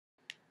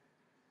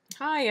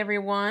Hi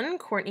everyone,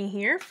 Courtney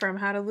here from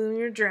How to Loom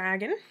Your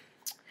Dragon.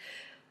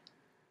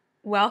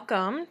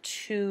 Welcome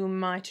to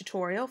my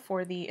tutorial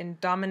for the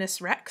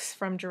Indominus Rex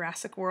from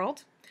Jurassic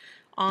World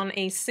on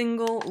a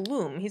single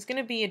loom. He's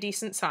going to be a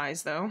decent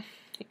size though.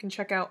 You can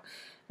check out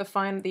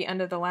the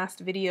end of the last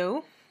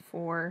video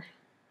to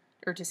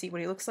see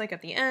what he looks like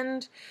at the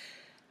end.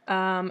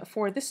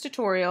 For this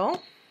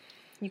tutorial,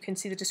 you can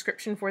see the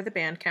description for the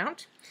band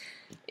count.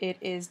 It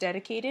is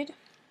dedicated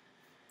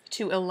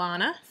to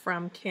Ilana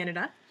from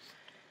Canada.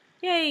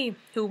 Yay!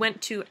 Who went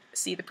to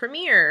see the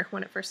premiere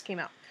when it first came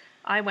out.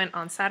 I went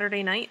on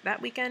Saturday night that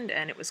weekend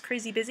and it was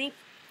crazy busy.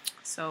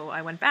 So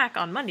I went back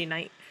on Monday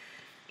night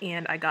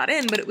and I got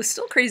in, but it was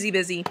still crazy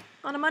busy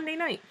on a Monday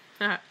night.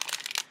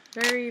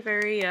 Very,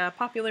 very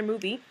popular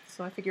movie,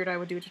 so I figured I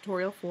would do a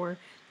tutorial for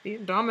the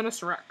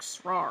Indominus Rex.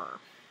 Rawr.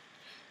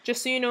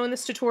 Just so you know, in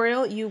this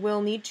tutorial you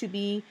will need to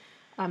be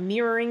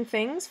mirroring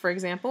things. For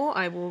example,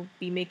 I will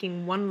be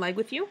making one leg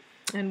with you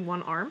and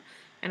one arm,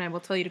 and I will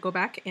tell you to go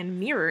back and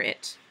mirror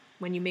it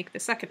when you make the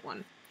second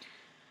one.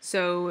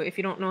 So if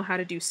you don't know how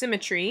to do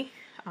symmetry,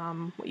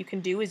 what you can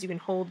do is you can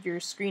hold your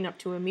screen up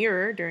to a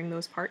mirror during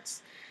those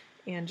parts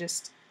and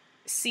just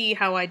see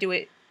how I do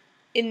it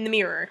in the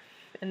mirror,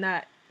 and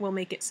that will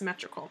make it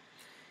symmetrical.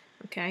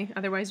 Okay,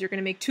 otherwise you're going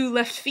to make two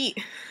left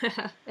feet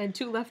and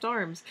two left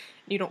arms.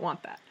 You don't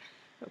want that.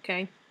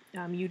 Okay,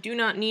 you do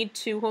not need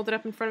to hold it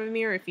up in front of a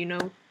mirror if you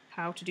know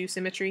how to do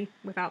symmetry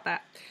without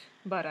that,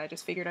 but I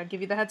just figured I'd give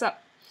you the heads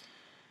up.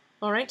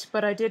 Alright,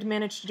 but I did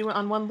manage to do it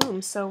on one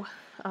loom, so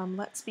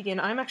let's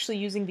begin. I'm actually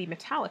using the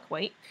metallic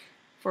white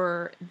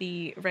for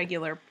the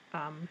regular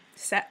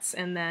sets,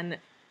 and then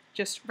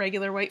just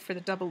regular white for the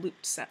double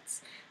looped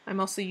sets. I'm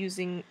also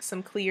using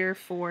some clear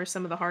for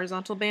some of the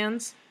horizontal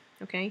bands,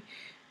 okay?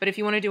 But if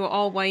you want to do it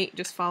all white,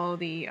 just follow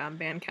the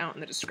band count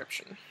in the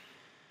description.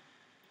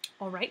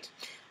 Alright,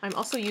 I'm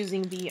also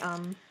using the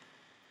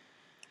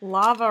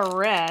lava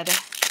red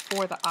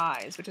for the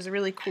eyes, which is a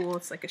really cool,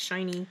 it's like a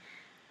shiny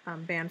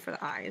band for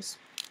the eyes.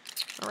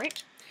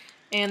 Alright,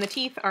 and the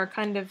teeth are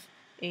kind of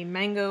a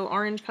mango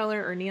orange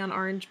color or neon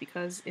orange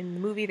because in the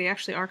movie they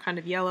actually are kind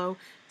of yellow,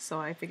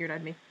 so I figured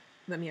I'd make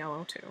them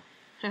yellow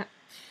too.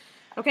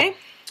 Okay,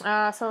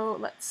 so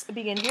let's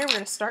begin here. We're going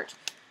to start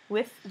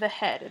with the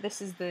head.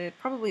 This is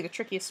probably the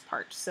trickiest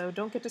part, so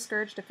don't get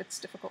discouraged if it's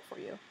difficult for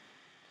you.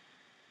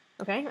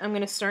 Okay, I'm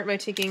going to start by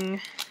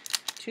taking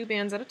two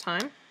bands at a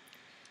time.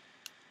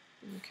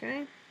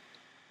 Okay.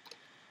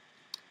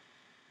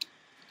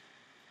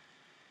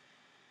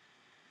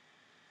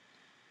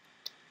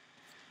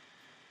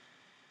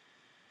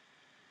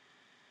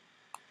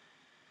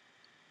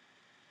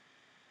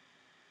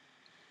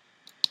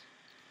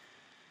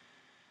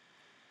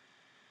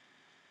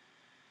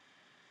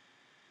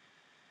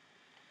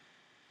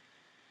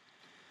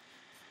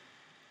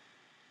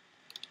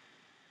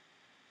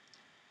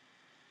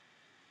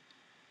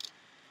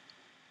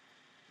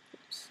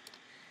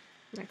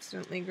 I'm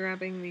accidentally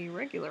grabbing the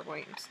regular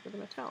white instead of the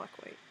metallic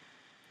white.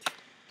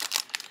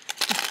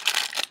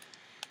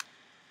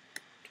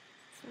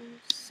 5,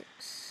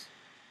 6,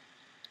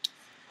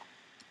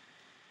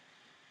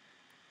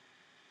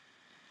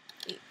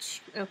 8.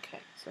 Okay,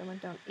 so I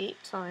went down 8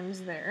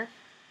 times there.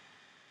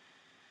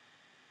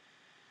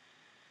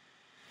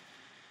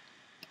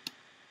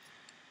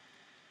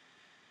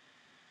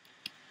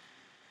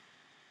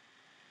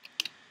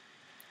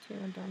 Okay,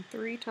 I went down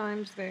 3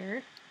 times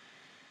there.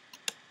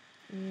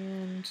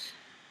 And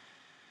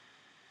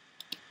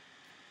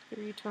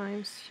 3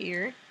 times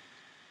here.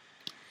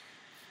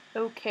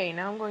 Okay,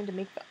 now I'm going to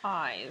make the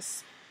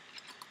eyes.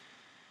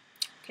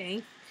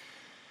 Okay,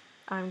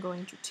 I'm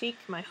going to take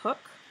my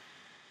hook.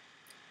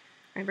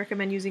 I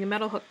recommend using a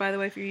metal hook, by the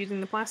way. If you're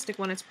using the plastic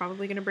one, it's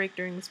probably going to break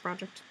during this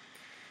project.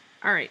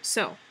 Alright,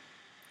 so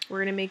we're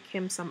going to make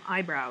him some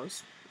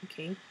eyebrows.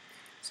 Okay,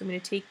 so I'm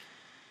going to take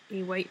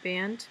a white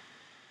band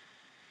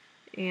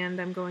and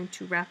I'm going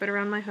to wrap it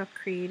around my hook,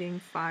 creating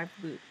 5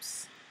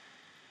 loops.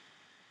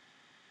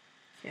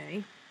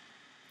 Okay,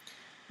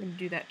 I'm going to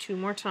do that 2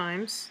 more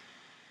times.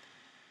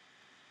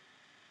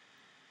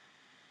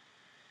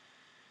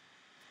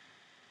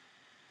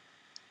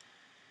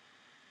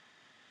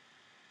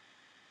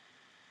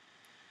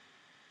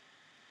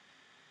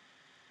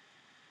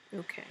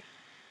 Okay,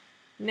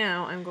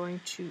 now I'm going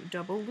to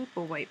double loop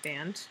a white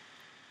band,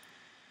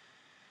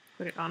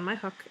 put it on my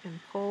hook, and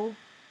pull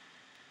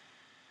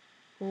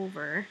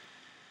over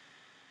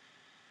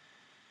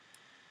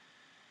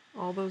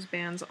all those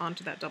bands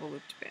onto that double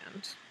looped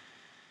band.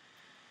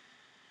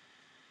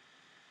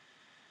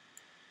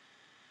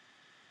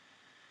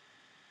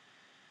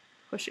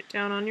 Push it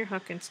down on your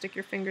hook and stick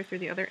your finger through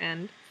the other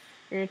end.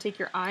 You're going to take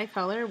your eye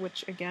color,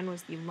 which again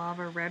was the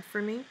lava red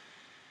for me.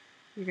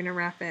 You're going to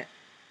wrap it,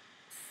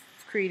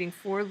 creating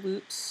 4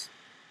 loops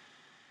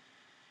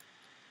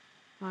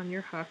on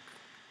your hook,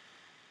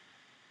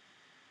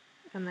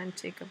 and then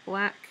take a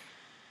black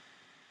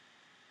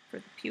for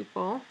the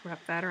pupil,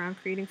 wrap that around,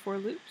 creating 4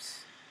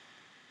 loops.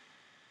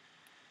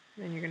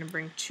 Then you're going to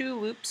bring 2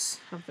 loops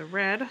of the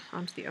red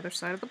onto the other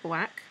side of the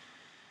black.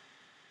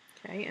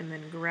 Okay, and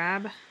then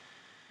grab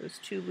those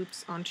 2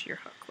 loops onto your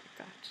hook like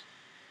that.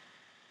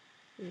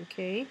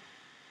 Okay.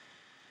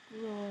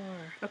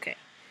 Roar. Okay.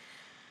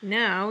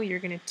 Now you're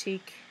going to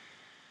take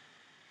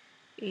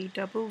a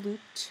double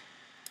looped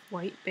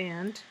white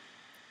band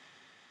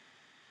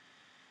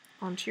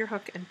onto your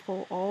hook and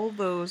pull all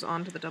those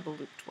onto the double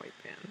looped white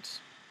band.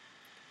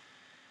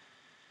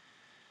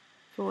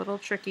 It's a little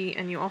tricky,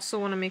 and you also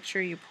want to make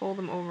sure you pull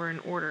them over in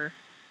order.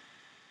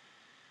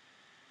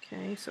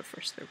 Okay, so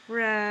first the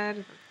red,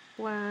 then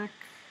the black,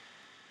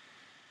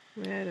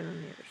 red, and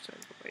then the other side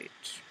the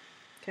white.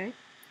 Okay,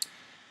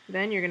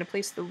 then you're going to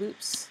place the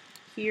loops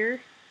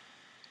here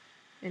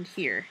and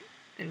here,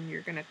 and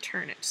you're going to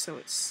turn it so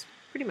it's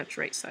pretty much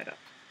right side up.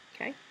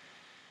 Okay,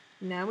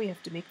 now we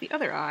have to make the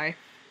other eye.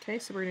 Okay,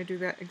 so we're going to do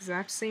that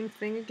exact same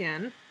thing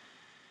again,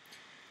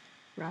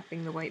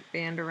 wrapping the white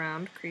band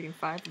around, creating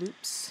 5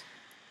 loops,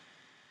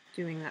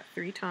 doing that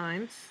 3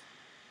 times.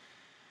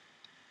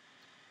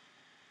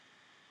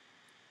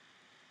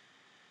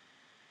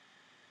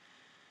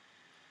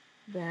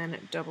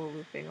 Then double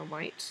looping a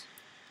white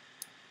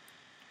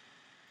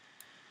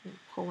and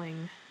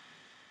pulling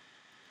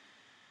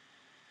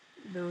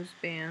those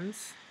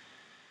bands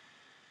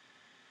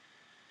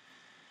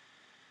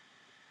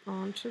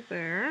onto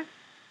there,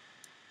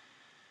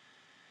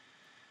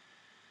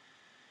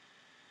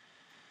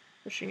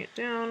 pushing it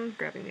down,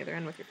 grabbing the other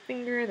end with your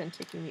finger, then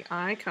taking the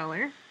eye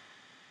color,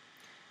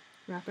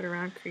 wrap it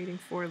around, creating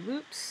 4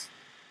 loops,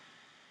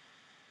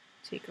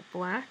 take a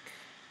black,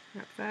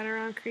 wrap that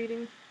around,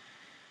 creating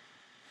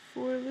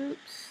 4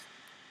 loops,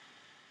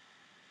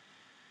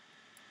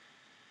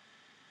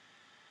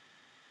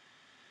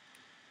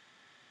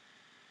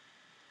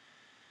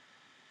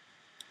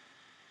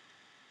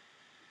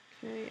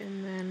 okay,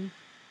 and then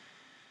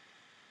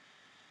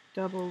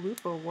double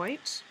loop a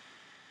white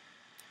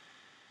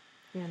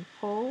and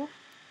pull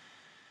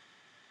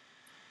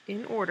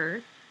in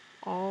order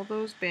all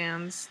those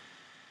bands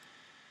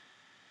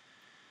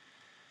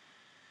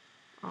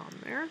on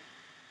there.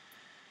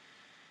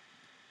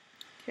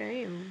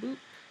 Okay, and loop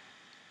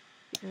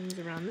the ends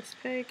around this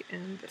peg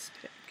and this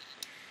peg.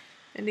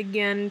 And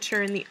again,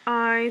 turn the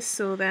eye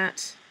so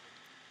that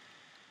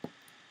it's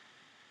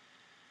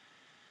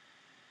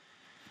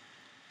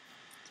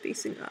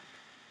facing up.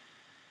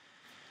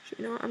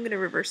 You know what? I'm going to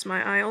reverse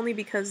my eye only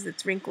because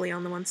it's wrinkly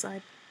on the one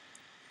side.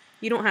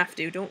 You don't have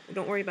to.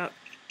 Don't worry about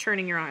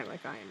turning your eye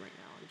like I am right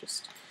now. I'm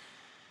just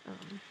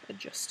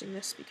adjusting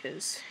this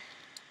because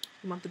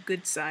you want the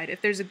good side.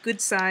 If there's a good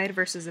side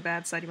versus a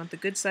bad side, you want the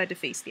good side to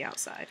face the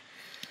outside.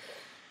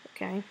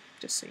 Okay?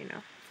 Just so you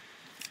know.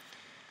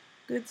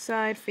 Good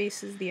side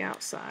faces the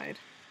outside.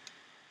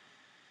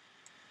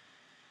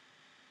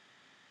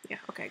 Yeah,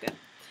 okay, good.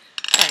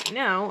 Alright,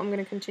 now I'm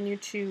going to continue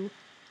to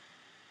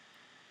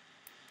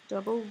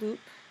double loop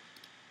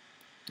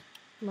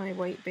my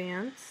white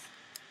bands.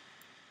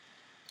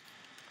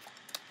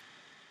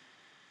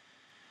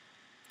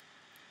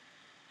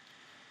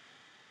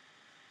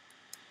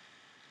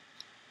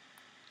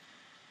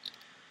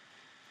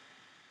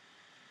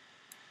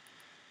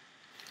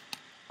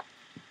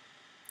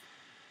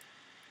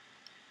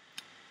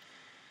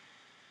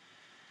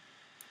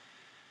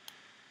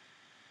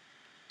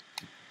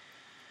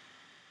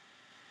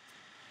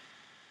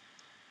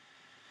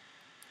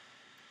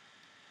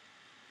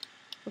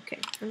 Okay,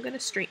 I'm going to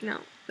straighten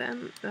out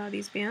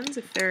these bands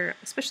if they're,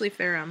 especially if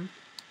they're a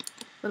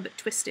little bit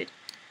twisted.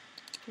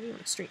 Okay, you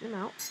want to straighten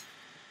them out.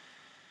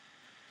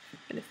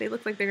 And if they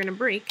look like they're going to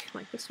break,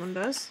 like this one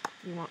does,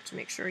 you want to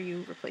make sure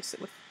you replace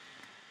it with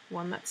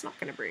one that's not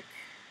going to break.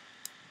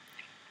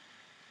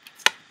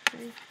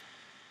 Okay.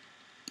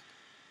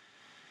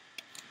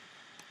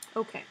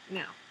 Okay,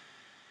 now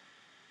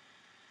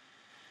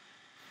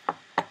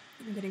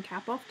I'm going to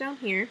cap off down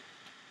here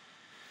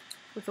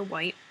with a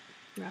white.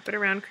 Wrap it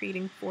around,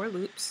 creating 4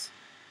 loops.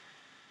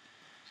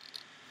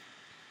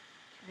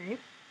 Okay.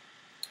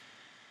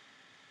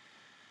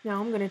 Now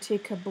I'm going to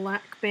take a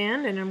black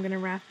band and I'm going to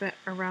wrap it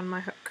around my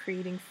hook,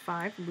 creating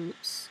 5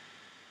 loops.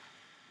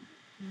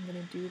 I'm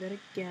going to do that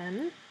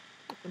again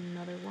with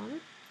another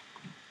one.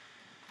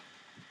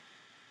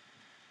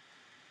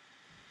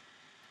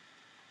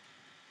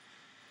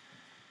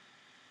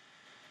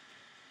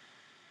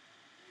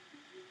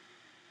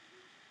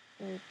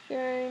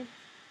 Okay.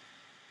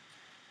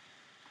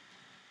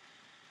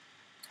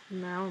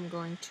 Now I'm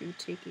going to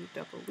take a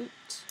double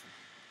looped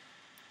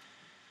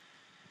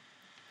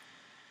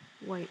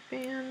white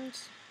band,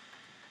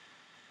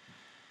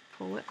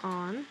 pull it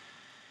on,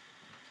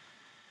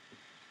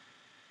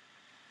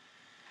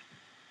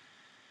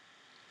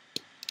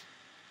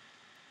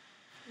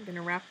 I'm going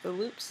to wrap the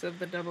loops of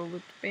the double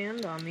looped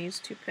band on these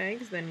 2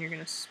 pegs, then you're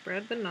going to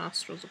spread the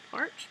nostrils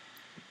apart,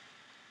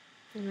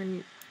 and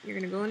then you're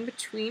going to go in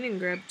between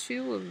and grab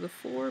 2 of the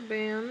 4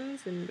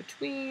 bands in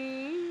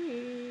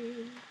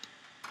between.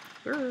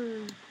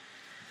 Burn.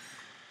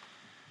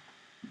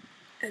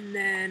 And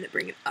then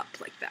bring it up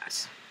like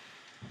that.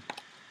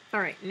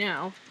 Alright,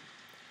 now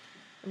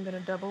I'm going to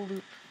double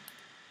loop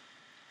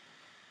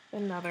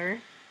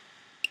another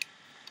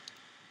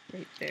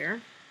right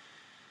there.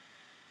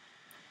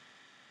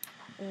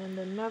 and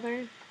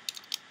another.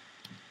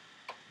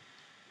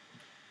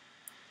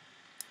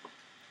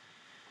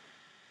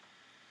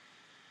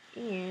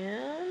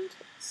 And let's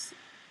see.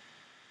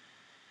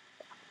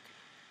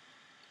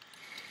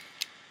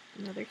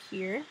 Another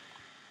here.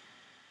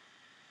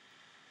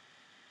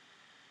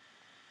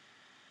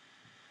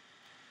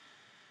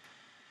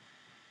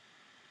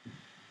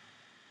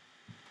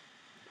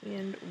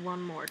 And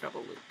one more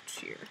double looped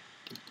here.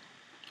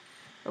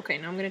 Okay,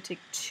 now I'm going to take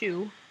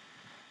two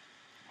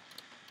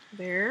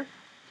there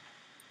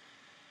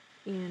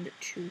and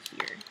two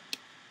here.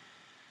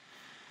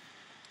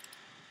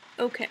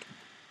 Okay,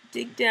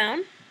 dig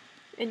down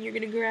and you're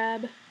going to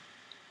grab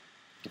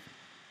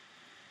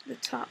the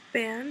top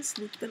bands,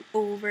 loop them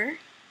over,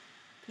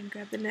 then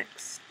grab the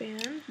next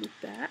band, loop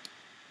that,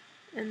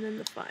 and then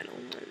the final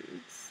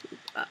ones, loop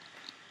up.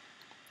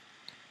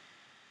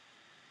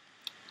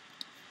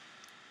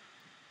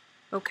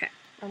 Okay,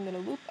 I'm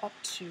going to loop up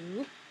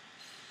to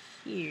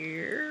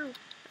here,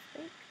 I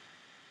think.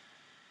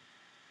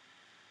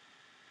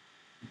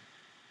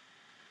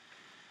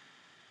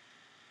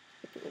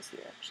 I think it was here,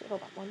 actually.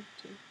 Hold on, 1,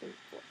 2, 3,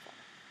 4, 5.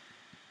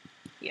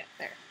 Yeah,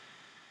 there.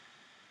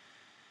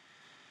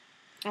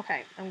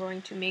 Okay, I'm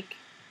going to make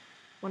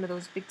one of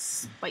those big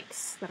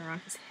spikes that are on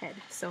his head.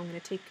 So I'm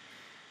going to take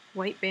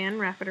white band,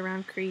 wrap it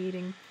around,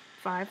 creating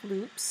 5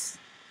 loops,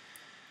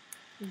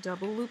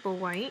 double loop a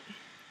white,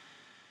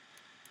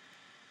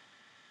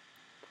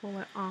 pull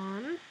it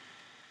on,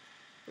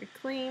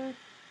 reclaim,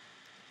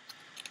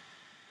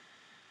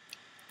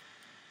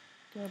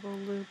 double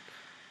loop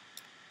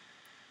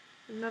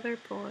another,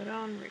 pull it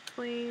on,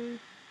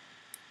 reclaim,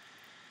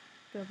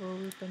 double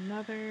loop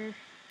another,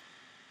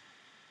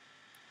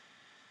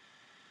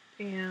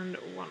 and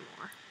one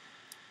more.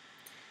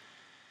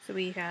 So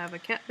we have a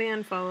cat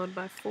band followed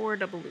by 4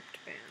 double looped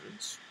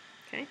bands.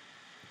 Okay.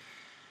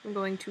 I'm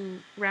going to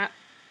wrap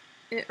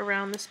it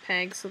around this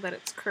peg so that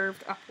it's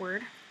curved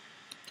upward.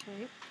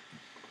 Okay.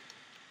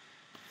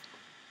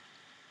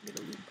 I'm going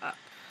to loop up.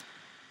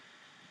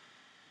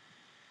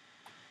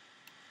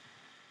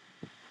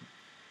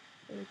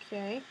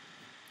 Okay.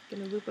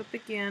 Going to loop up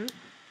again.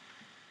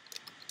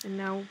 And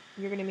now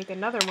you're going to make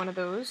another one of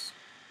those,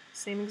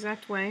 same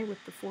exact way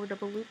with the 4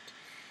 double looped.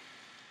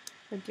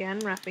 Again,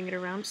 wrapping it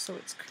around so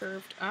it's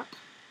curved up.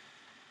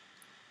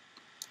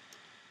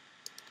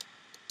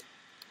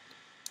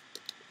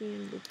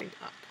 And looping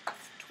up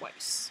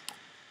twice.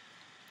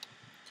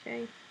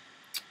 Okay.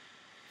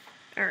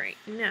 Alright,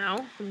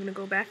 now I'm going to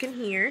go back in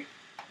here.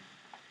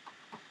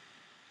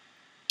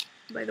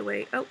 By the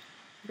way, oh,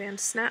 band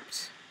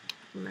snapped.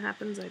 When that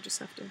happens, I just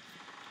have to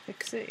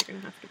fix it. You're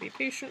going to have to be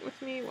patient with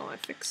me while I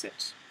fix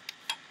it.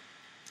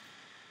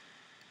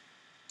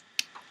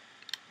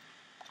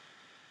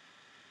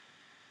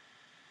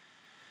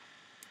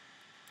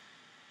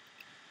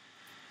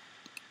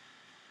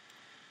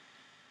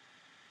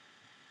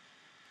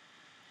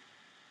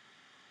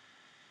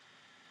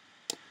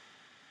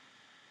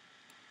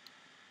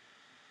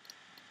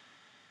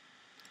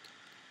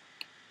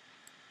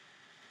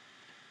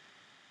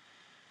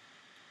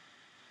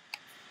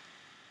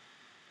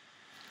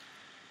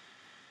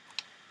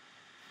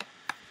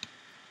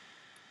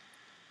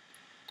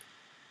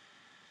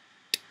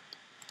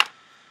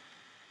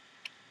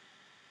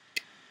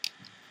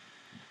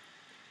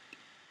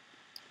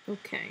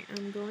 Okay,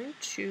 I'm going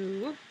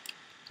to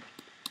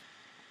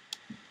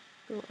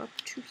go up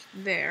to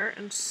there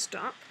and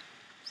stop.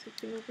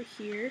 Something over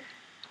here.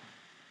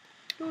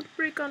 Don't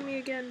break on me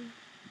again.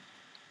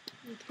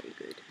 Okay,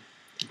 good.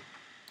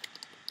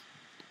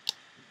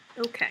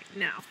 Okay,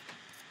 now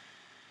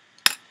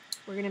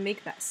we're gonna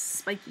make that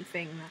spiky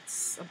thing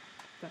that's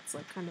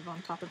like kind of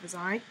on top of his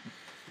eye,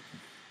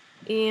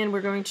 and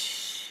we're going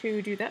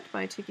to do that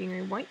by taking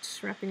a white,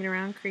 wrapping it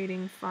around,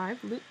 creating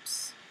 5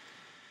 loops,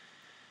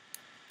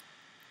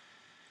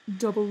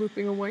 double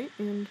looping a white,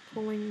 and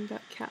pulling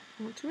that cap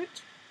onto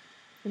it,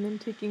 and then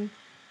taking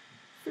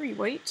 3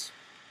 white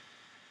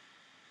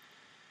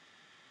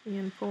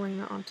and pulling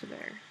that onto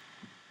there.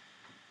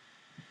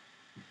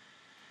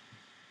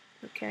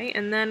 Okay,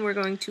 and then we're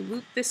going to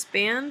loop this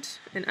band,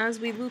 and as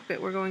we loop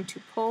it, we're going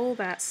to pull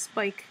that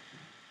spike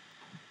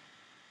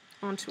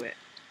onto it,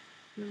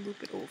 and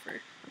loop it over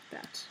like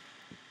that.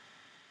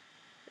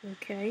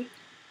 Okay,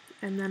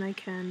 and then I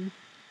can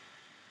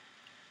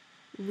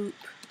loop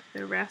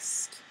the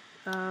rest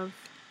of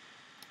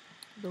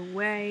the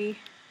way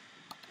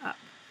up.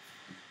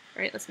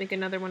 Alright, let's make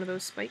another one of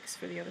those spikes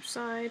for the other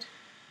side.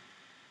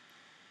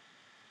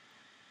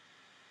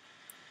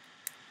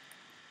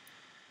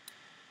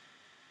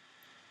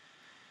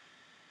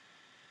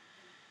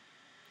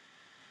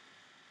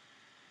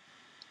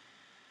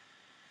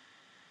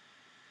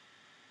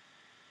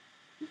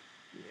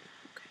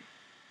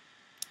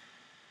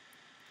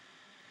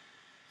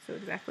 So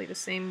exactly the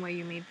same way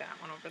you made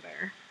that one over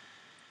there.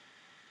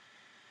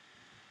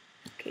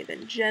 Okay,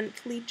 then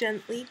gently,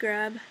 gently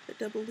grab the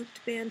double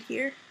looped band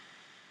here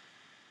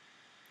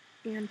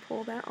and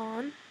pull that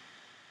on.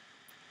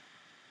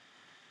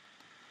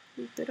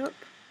 Loop it up.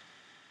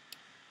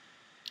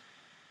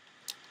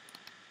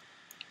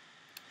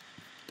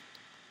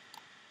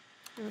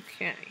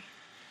 Okay.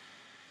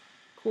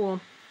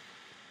 Cool.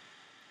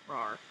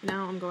 Rawr.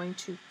 Now I'm going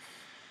to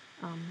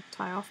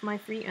tie off my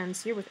 3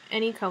 ends here with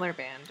any color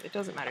band. It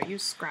doesn't matter.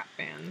 Use scrap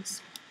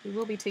bands. We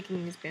will be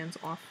taking these bands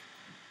off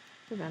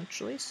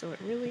eventually, so it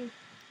really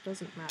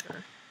doesn't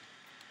matter.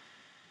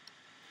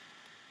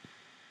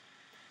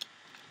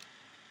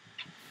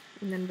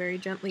 And then very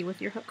gently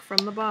with your hook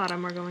from the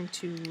bottom, we're going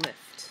to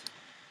lift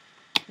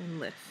and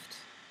lift.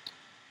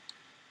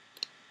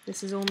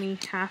 This is only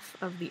half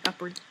of the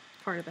upper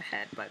part of the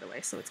head, by the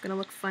way, so it's going to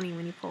look funny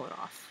when you pull it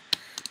off.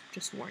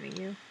 Just warning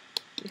you.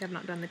 We have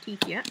not done the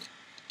teeth yet.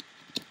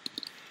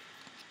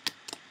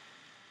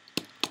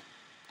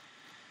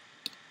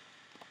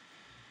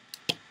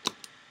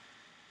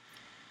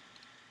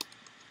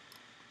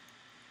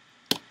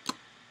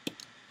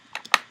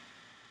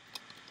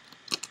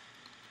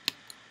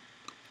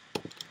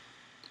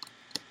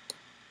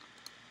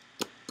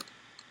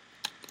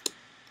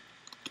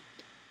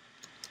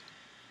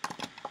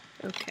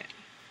 Okay,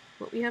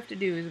 what we have to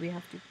do is we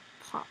have to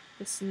pop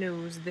this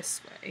nose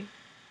this way.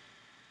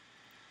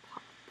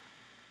 Pop.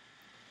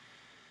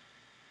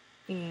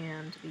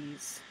 And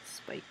these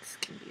spikes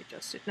can be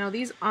adjusted. Now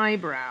these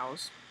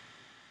eyebrows,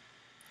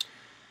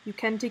 you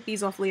can take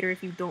these off later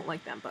if you don't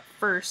like them, but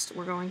first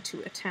we're going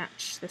to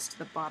attach this to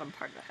the bottom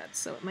part of the head,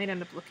 so it might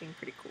end up looking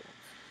pretty cool.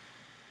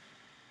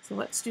 So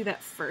let's do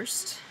that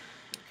first,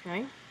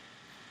 okay?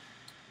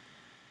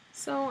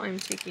 So I'm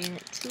taking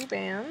 2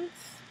 bands.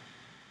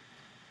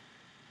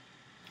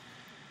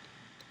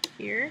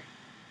 Here,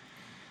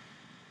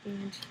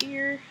 and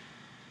here,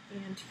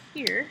 and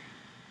here.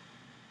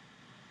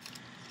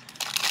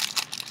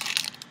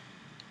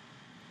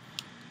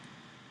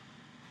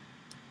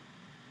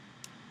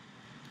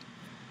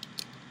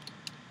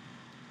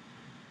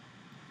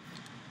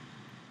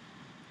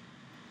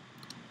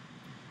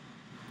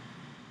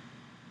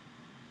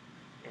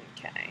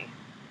 Okay,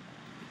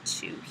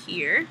 2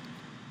 here,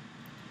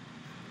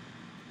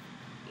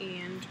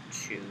 and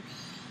 2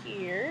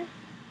 here.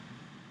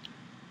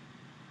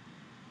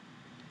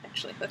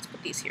 Actually, let's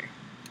put these here.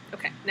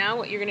 Okay, now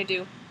what you're going to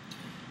do,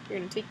 you're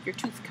going to take your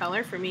tooth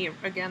color. For me,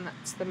 again,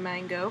 that's the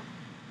mango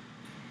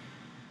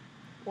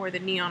or the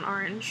neon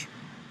orange.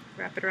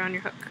 Wrap it around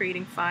your hook,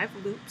 creating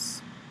 5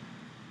 loops.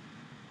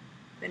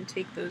 Then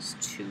take those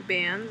 2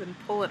 bands and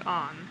pull it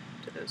on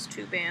to those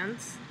 2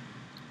 bands.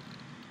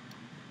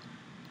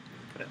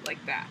 And put it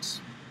like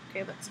that.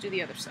 Okay, let's do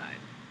the other side.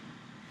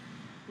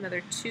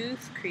 Another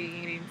tooth,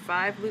 creating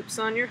 5 loops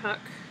on your hook.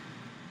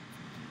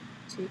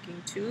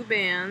 Taking 2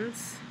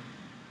 bands,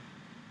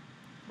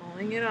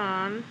 pulling it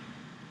on,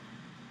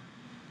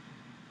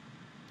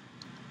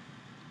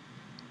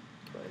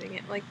 putting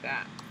it like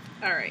that.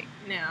 Alright,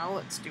 now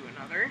let's do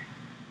another.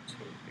 2,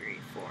 3,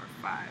 4,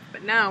 5.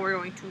 But now we're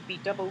going to be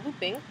double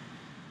looping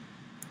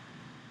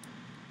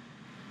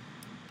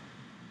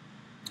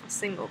a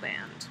single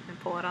band and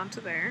pull it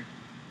onto there.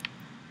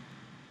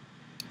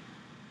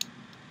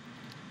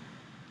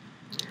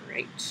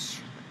 Alright,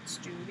 let's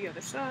do the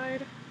other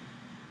side.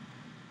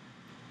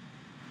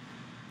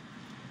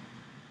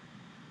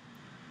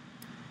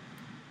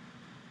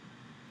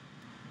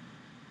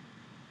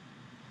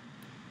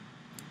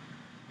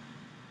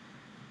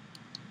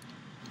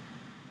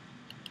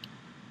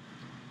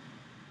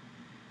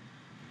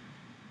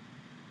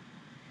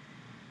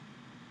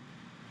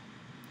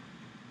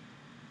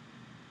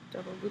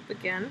 Double loop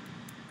again.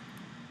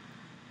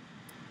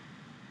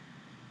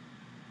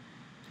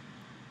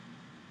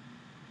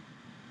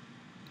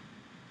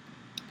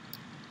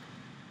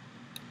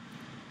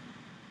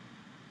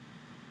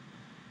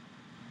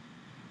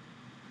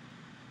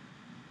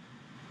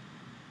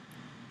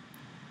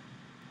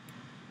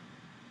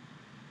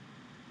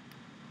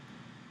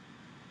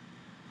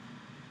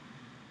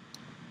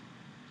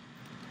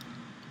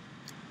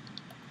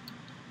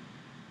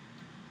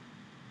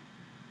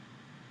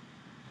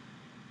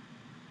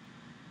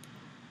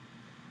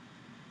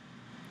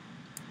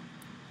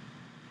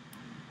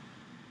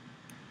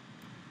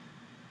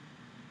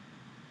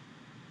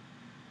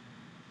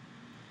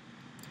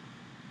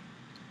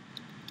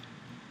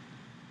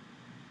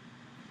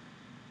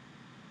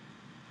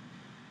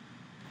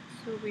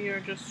 So we are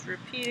just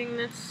repeating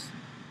this.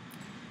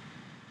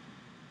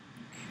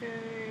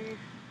 Okay.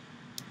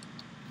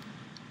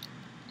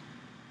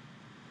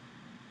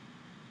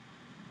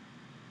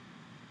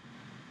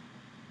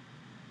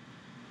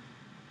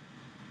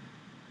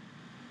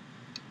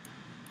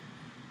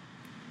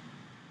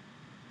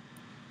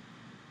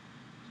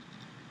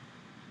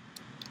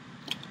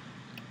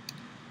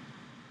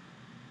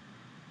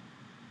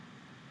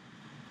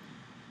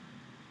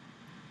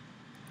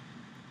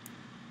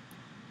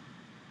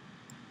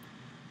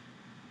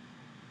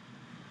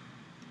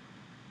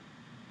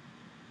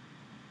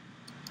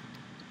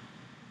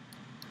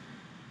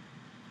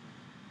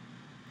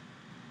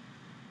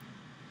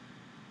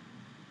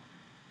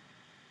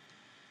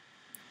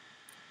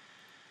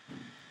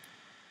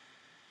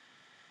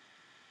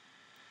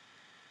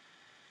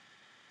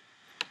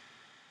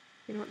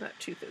 You know what, that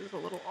tooth is a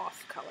little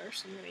off color,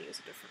 so I'm going to use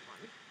a different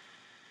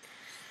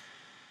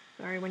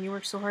Sorry, when you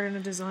work so hard on a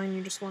design,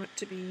 you just want it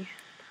to be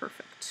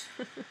perfect.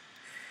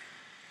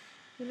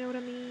 You know what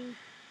I mean?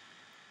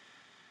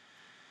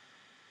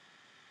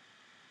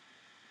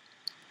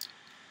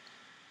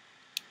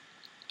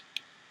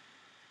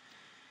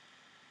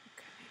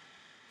 Okay.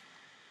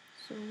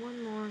 So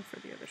one more for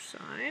the other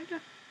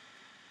side.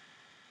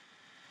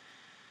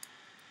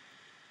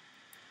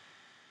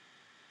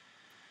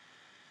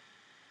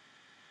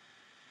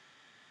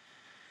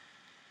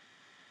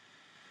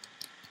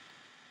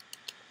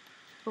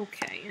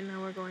 Okay, and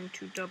now we're going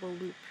to double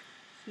loop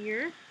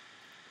here,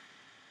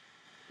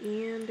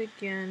 and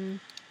again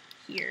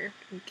here,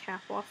 and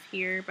cap off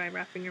here by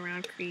wrapping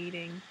around,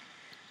 creating...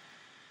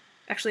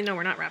 Actually, no,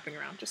 we're not wrapping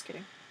around, just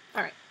kidding.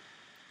 Alright.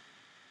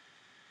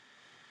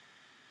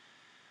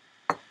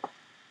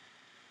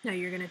 Now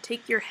you're going to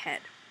take your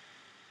head.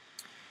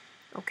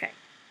 Okay.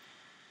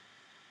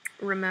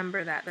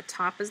 Remember that the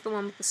top is the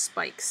one with the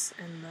spikes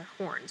and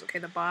the horns, okay?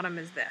 The bottom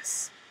is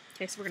this.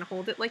 Okay, so we're going to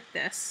hold it like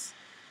this.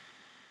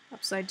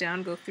 Upside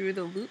down, go through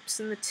the loops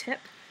in the tip,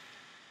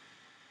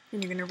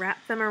 and you're going to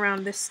wrap them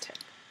around this tip.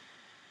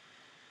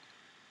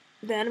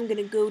 Then I'm going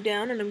to go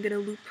down and I'm going to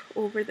loop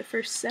over the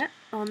first set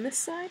on this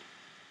side,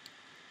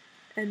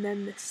 and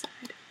then this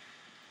side.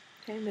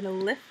 Okay, I'm going to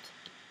lift,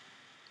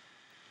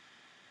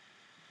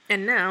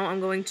 and now I'm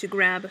going to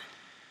grab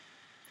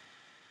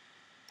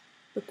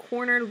the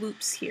corner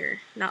loops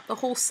here, not the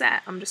whole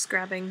set, I'm just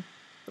grabbing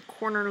the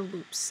corner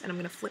loops, and I'm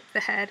going to flip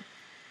the head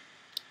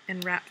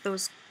and wrap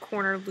those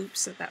corner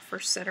loops of that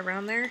first set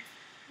around there.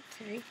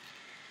 Okay.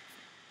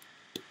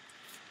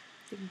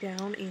 Dig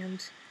down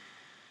and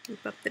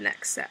loop up the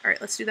next set.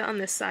 Alright, let's do that on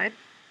this side.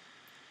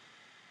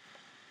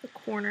 The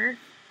corner,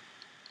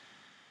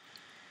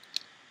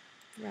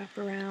 wrap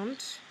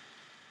around,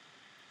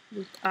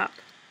 loop up.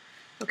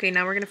 Okay,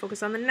 now we're going to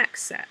focus on the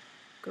next set.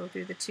 Go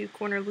through the two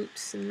corner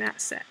loops in that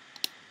set.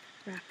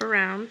 Wrap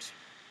around,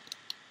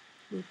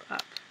 loop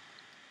up.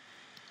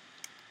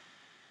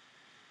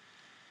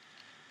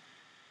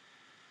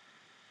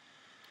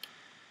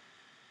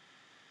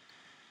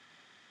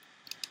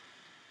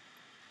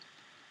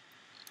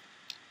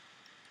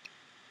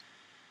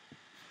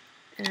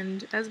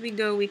 And as we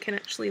go, we can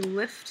actually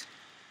lift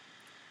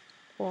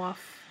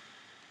off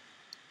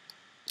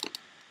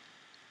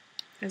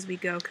as we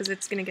go, because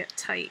it's going to get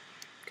tight,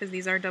 because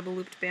these are double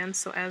looped bands,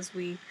 so as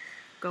we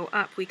go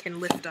up, we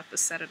can lift up a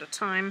set at a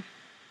time.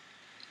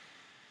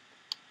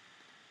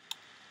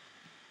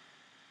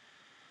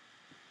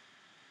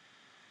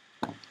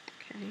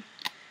 Okay.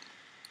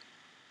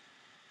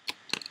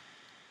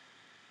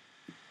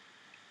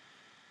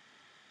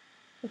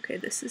 Okay,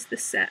 this is the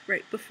set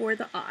right before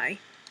the eye.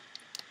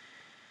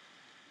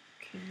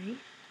 Okay,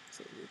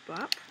 so loop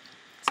up.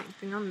 Same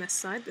thing on this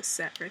side, the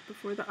set right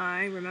before the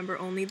eye. Remember,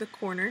 only the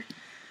corner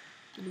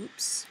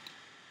loops.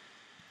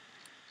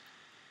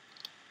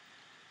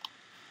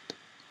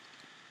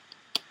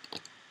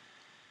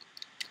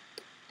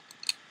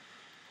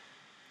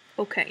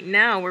 Okay,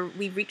 now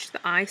we've reached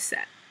the eye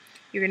set.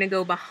 You're going to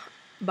go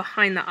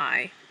behind the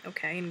eye,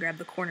 okay, and grab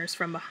the corners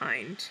from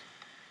behind.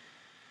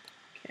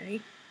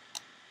 Okay.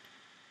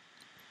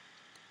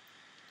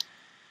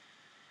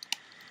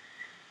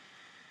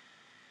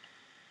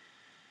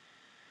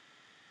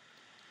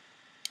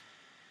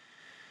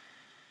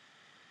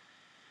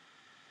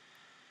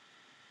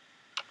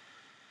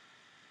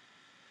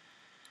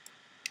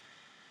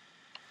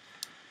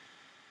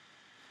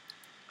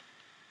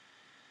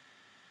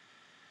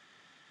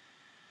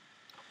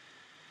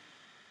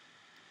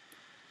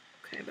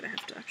 Okay, but I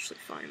have to actually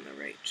find the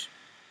right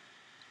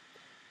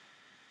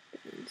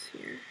buttons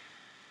here.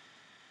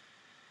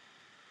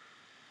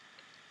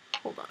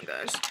 Hold on,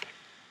 guys.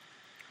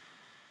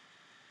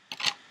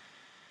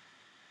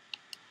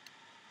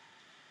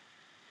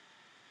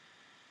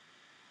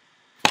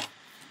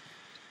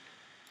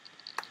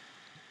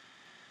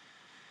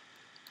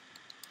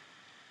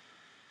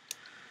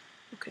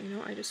 Okay, you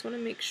know, I just want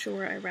to make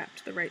sure I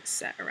wrapped the right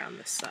set around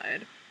this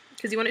side,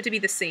 because you want it to be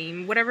the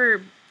same.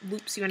 Whatever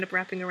loops you end up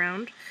wrapping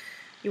around,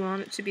 you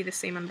want it to be the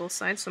same on both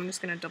sides, so I'm just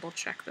going to double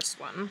check this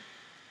one.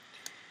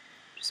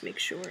 Just make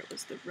sure it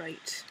was the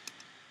right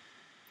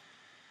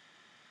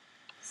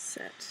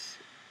set.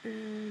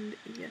 And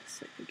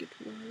yes, I think it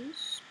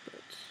was,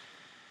 but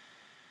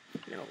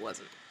no, it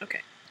wasn't.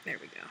 Okay, there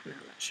we go. Now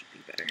that should be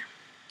better.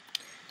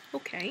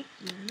 Okay,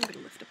 and then I'm going to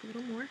lift up a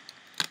little more.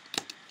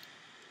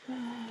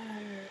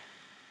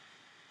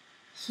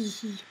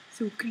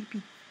 So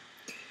creepy.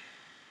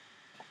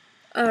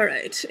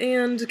 Alright,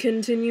 and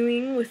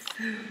continuing with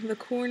the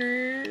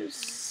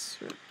corners,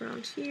 wrap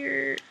around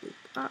here, loop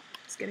up.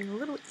 It's getting a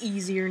little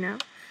easier now,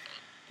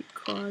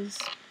 because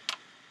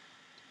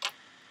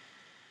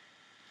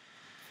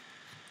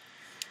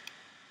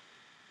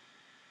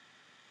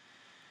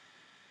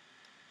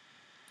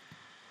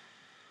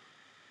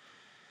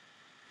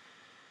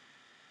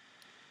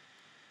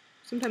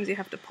sometimes you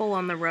have to pull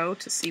on the row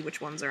to see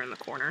which ones are in the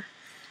corner.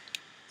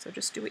 So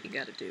just do what you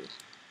gotta do.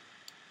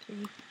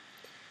 Okay.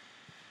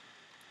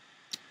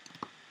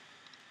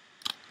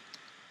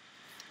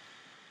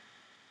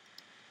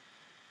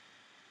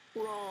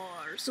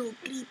 Roar, so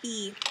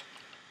creepy.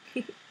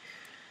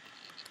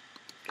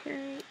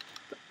 Okay,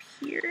 up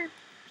here.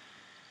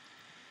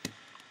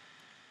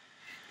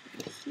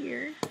 And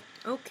here.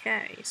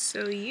 Okay,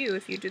 so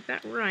if you did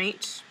that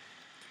right,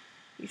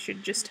 you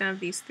should just have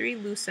these 3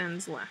 loose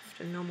ends left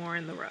and no more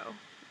in the row.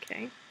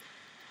 Okay.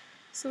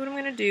 So what I'm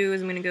going to do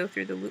is I'm going to go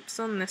through the loops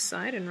on this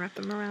side and wrap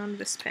them around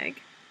this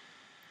peg.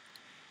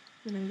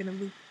 Then I'm going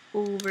to loop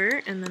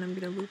over, and then I'm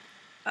going to loop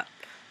up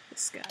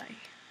this guy.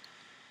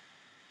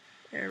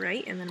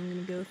 Alright, and then I'm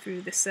going to go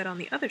through this set on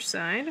the other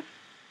side.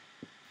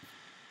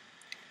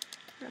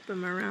 Wrap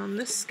them around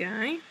this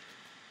guy.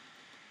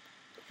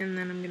 And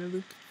then I'm going to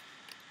loop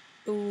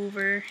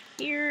over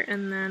here,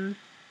 and then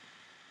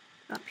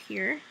up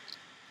here.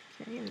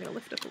 Okay, I'm going to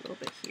lift up a little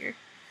bit here.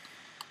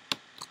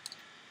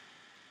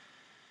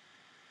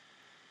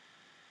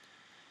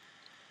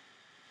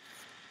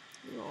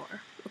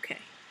 Roar. Okay.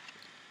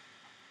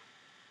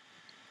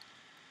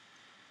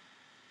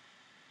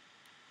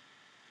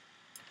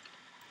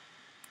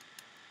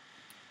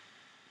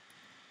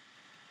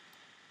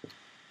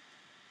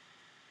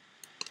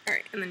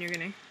 Alright, and then you're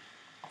going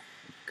to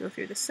go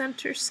through the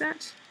center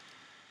set.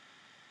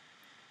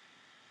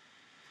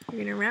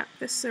 You're going to wrap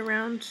this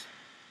around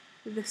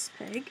this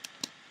peg.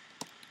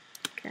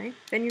 Okay,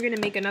 then you're going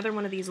to make another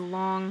one of these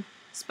long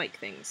spike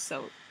things.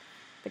 So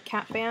the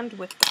cap band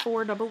with the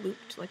 4 double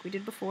looped like we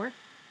did before.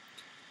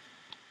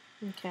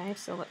 Okay,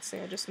 so let's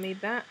say I just made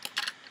that.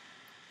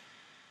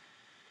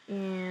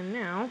 And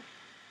now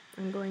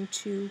I'm going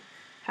to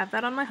have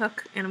that on my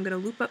hook, and I'm going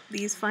to loop up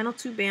these final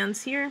 2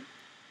 bands here.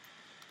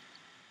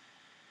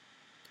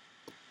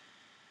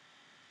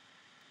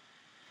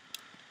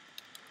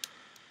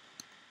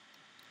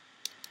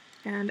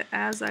 And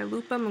as I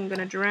loop them, I'm going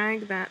to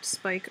drag that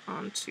spike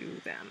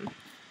onto them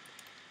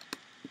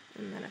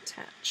and then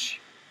attach.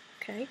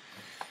 Okay.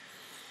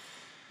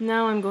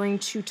 Now I'm going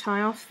to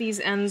tie off these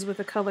ends with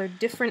a color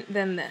different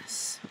than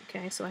this.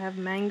 Okay, so I have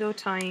mango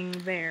tying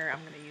there.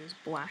 I'm going to use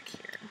black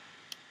here,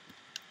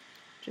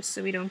 just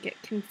so we don't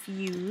get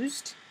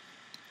confused.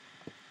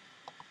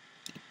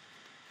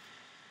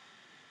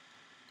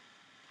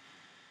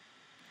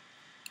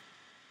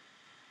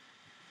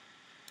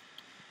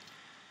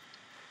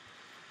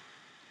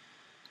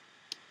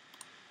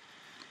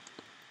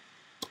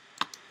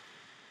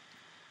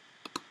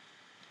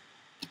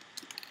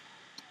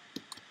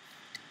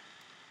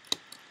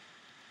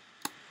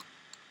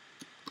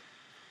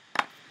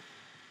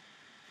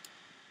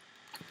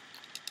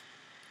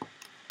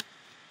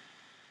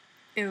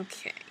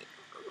 Okay.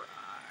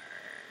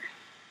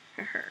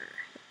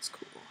 That's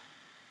cool.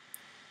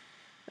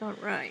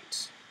 Alright.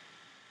 So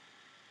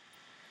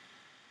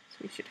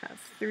we should have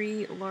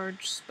 3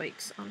 large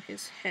spikes on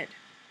his head.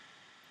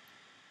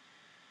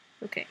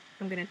 Okay,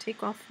 I'm going to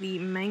take off the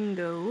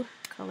mango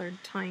colored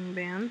tying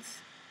bands.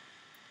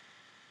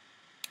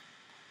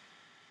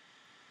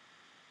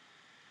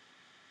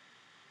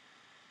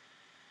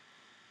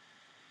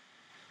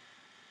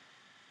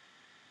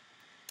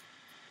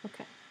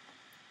 Okay.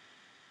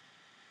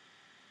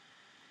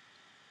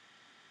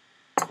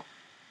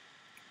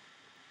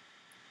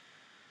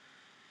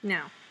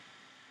 Now,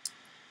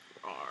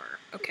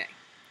 okay.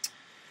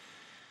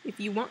 If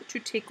you want to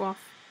take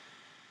off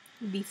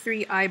the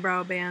 3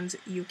 eyebrow bands,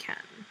 you can,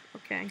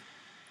 okay?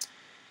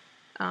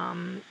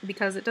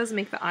 Because it does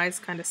make the eyes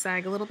kind of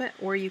sag a little bit,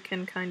 or you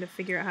can kind of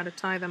figure out how to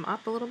tie them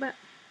up a little bit.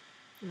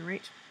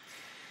 Alright.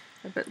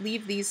 But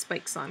leave these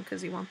spikes on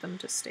because you want them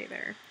to stay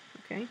there,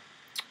 okay?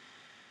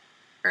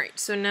 Alright,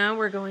 so now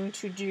we're going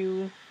to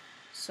do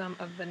some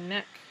of the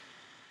neck.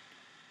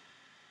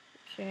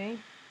 Okay.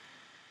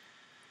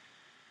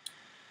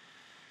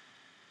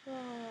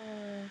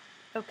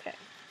 Okay.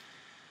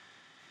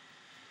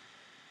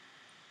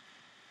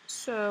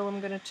 So I'm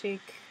going to take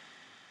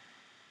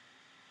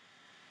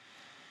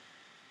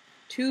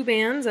 2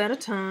 bands at a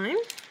time.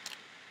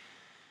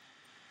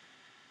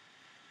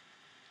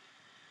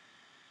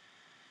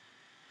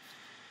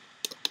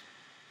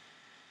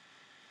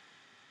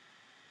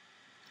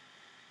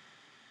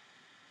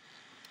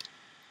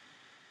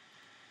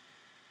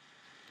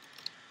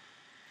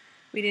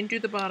 We didn't do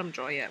the bottom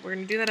jaw yet. We're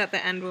going to do that at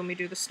the end when we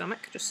do the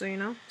stomach, just so you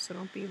know. So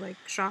don't be, like,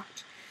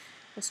 shocked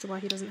as to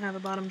why he doesn't have a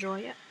bottom jaw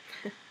yet.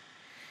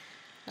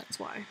 That's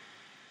why.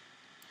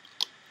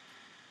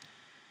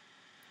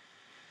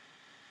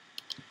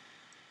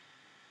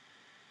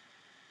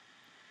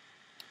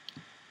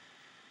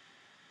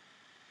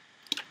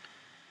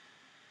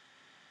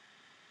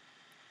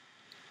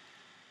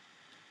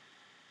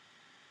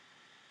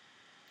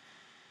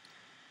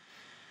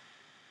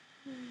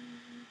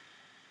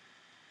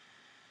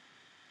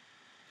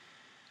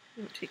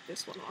 I'm going to take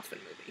this one off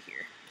and move it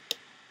here.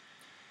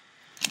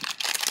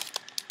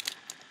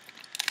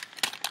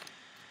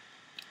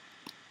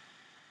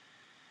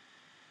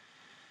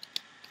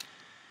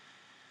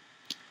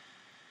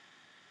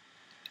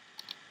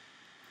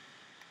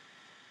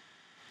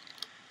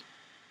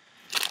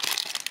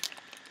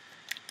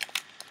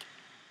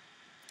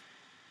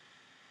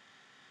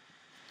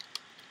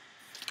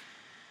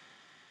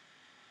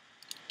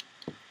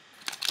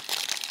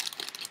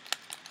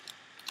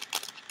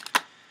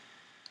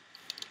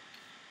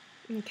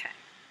 Okay.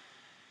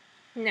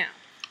 Now,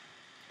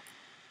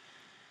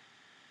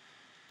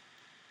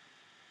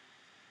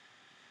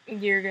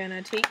 you're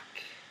gonna take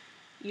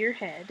your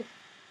head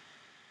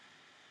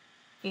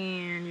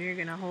and you're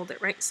gonna hold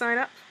it right side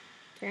up,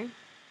 okay?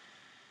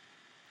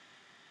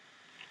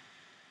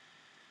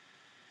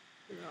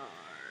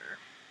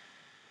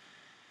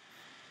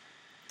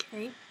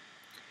 Okay.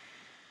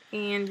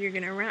 And you're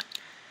gonna wrap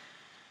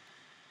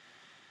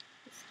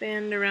this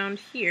band around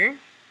here,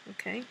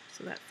 okay?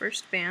 So that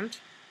first band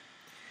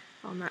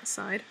on that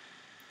side.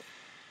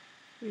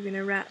 You're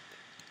gonna wrap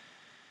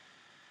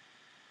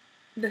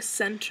the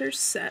center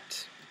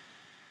set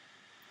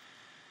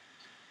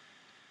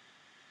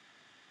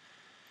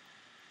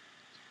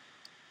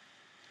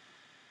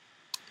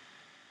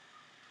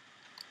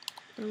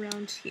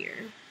around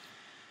here.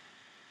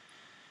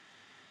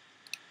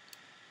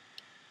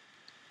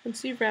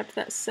 Once you've wrapped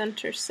that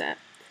center set,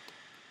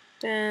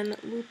 then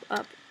loop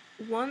up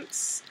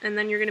once, and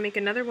then you're going to make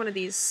another one of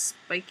these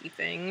spiky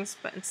things,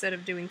 but instead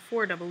of doing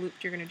 4 double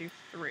looped, you're going to do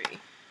 3.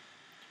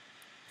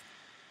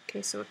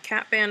 Okay, so a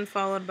cap band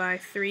followed by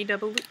 3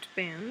 double looped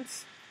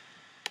bands.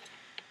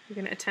 You're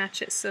going to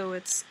attach it so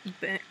it's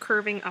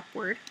curving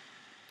upward.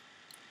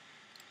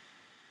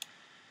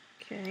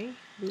 Okay,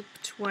 loop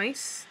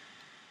twice.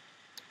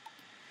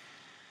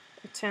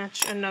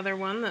 Attach another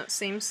one that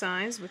same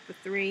size with the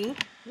 3.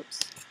 Oops.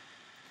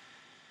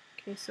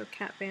 Okay, so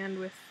cap band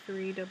with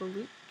 3 double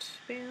looped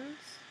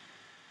bands.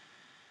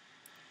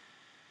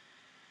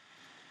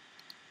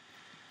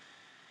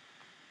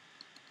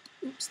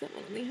 Oops, that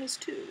one only has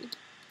 2.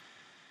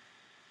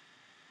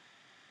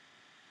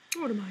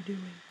 What am I doing?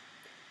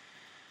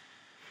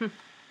 It's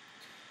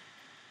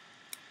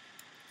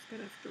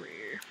gotta have 3.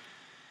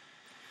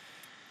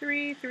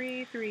 3,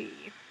 3, 3.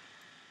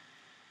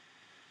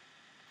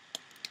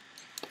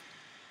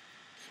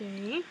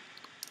 Okay,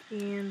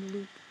 and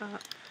loop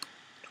up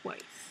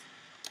twice.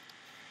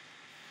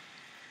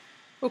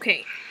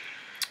 Okay,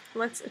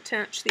 let's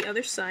attach the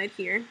other side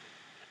here.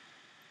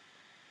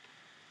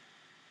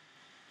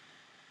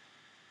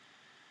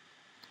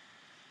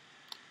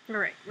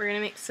 Alright, we're going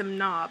to make some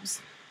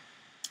knobs.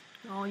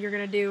 All you're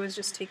going to do is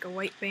just take a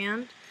white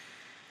band,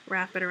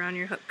 wrap it around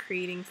your hook,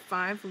 creating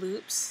 5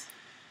 loops,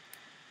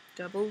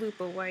 double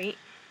loop a white,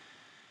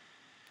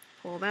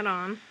 pull that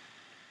on,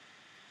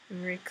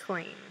 and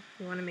reclaim.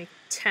 You want to make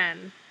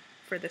 10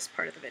 for this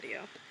part of the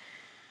video.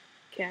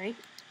 Okay,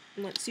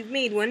 once you've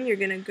made one, you're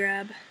going to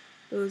grab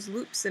those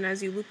loops, and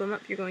as you loop them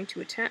up, you're going to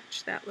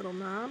attach that little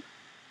knob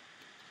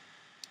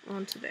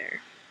onto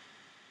there.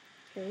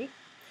 Okay.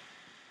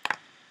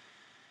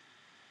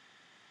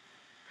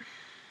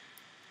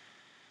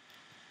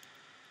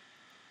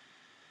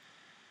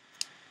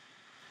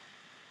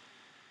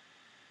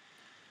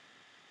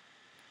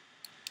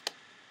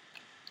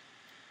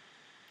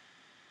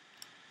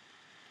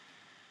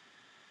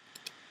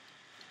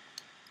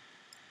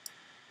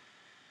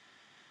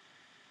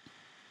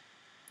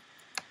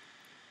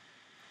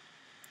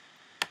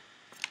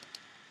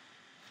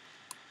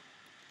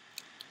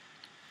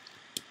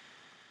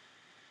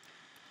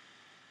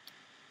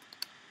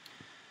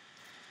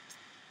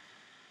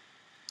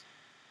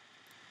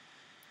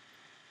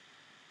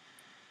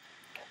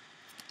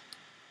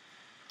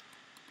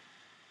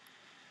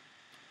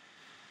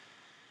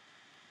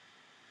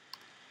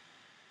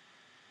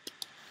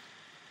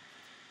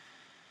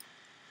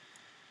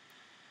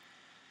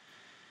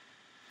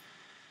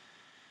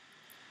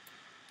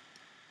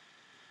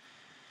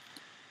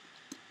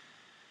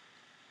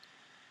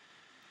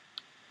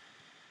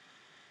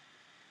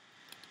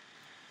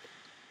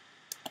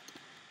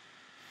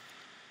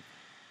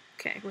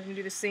 Okay, we're going to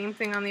do the same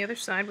thing on the other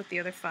side with the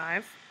other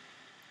 5.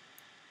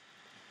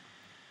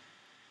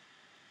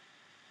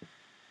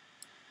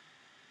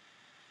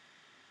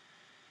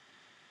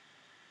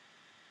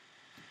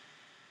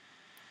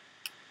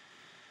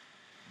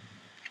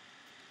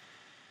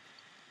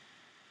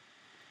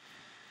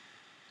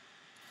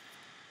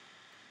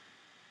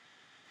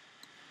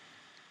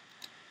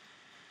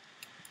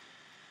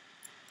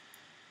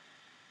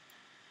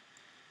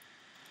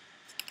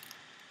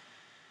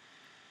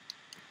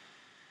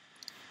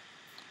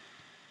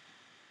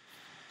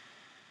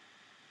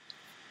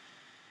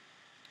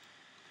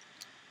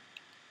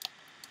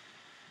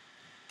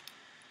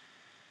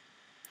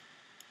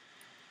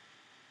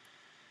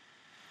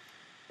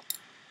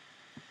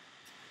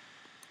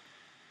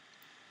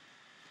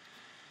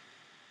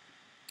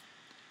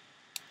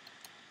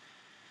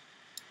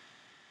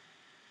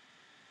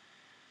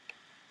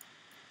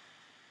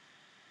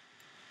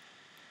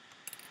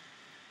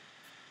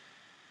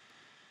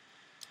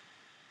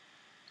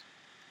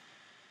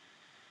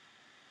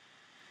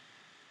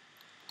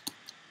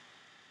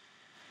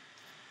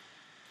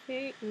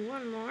 Okay,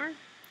 one more.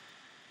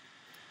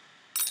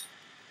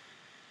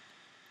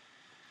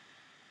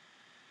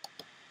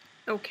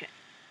 Okay.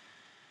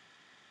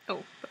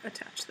 Oh, but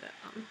attach that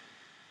on.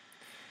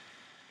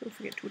 Don't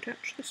forget to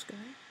attach this guy.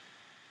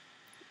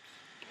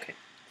 Okay.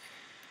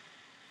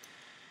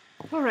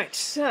 Alright,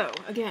 so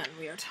again,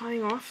 we are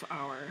tying off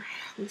our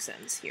loose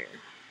ends here.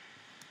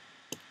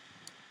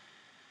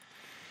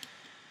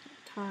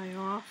 tie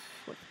off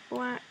with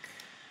black.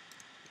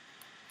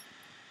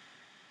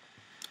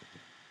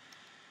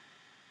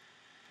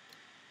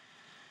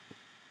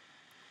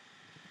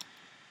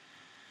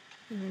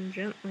 And then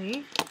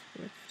gently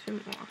lift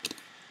him off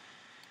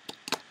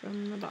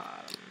from the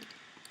bottom.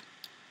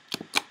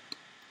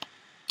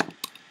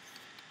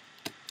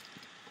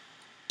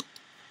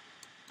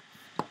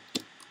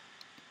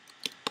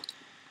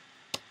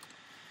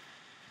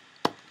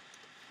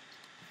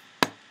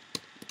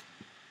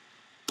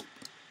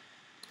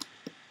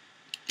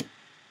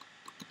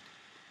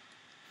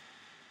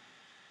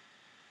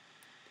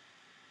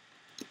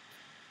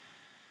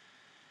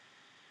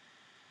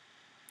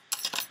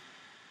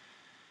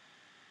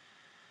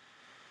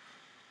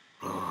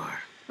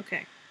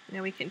 Okay,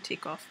 now we can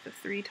take off the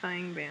 3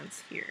 tying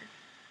bands here.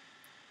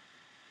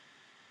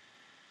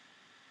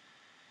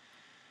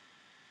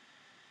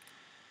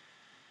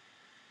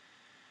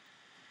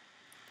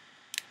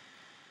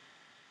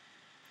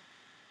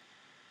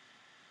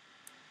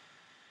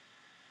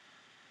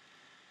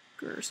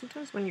 Grr,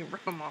 sometimes when you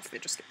rip them off, they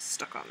just get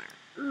stuck on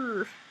there.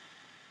 Grr.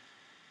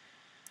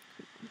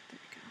 Come on, there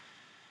we go.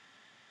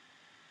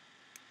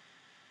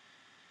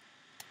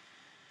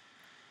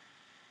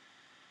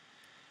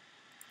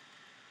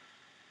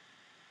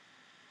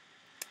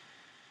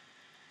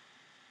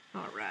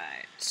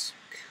 Alright.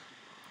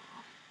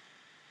 Cool.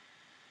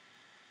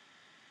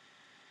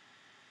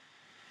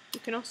 You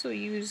can also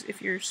use,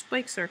 if your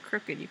spikes are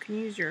crooked, you can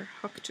use your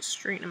hook to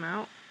straighten them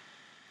out.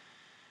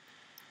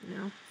 You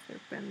know, if they're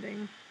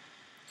bending.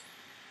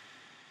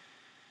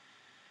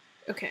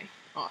 Okay,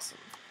 awesome.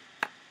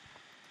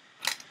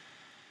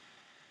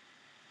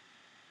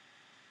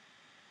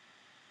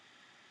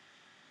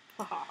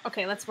 Haha.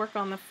 Okay, let's work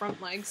on the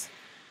front legs.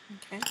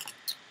 Okay.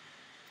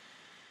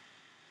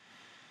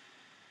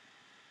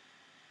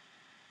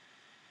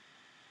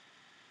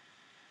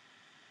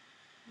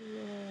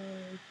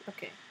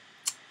 Okay.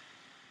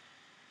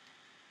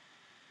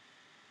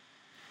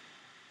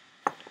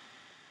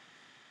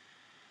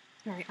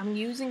 Alright, I'm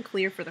using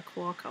clear for the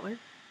claw color.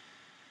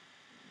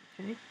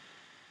 Okay.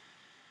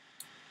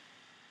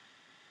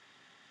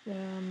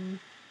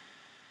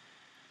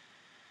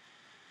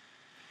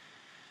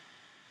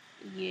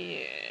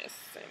 Yes,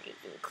 I'm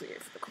using clear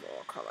for the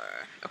claw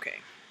color. Okay.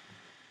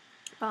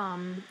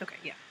 Okay,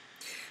 yeah.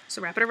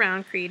 So wrap it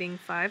around, creating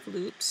 5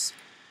 loops.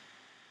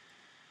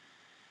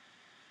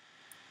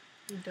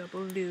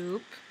 Double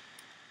loop.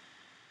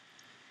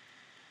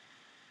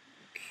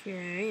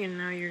 Okay, and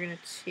now you're gonna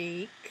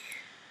take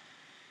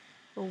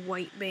a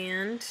white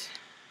band,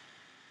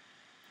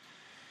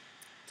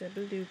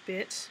 double loop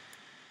it,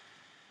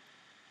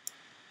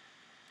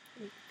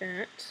 like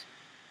that.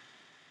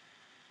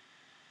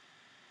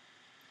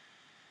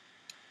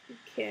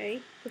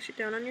 Okay, push it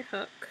down on your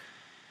hook.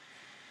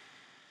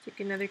 Take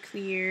another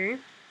clear,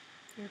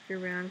 wrap it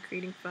around,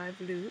 creating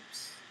 5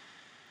 loops.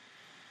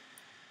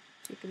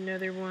 Take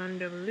another one,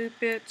 double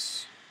loop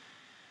it.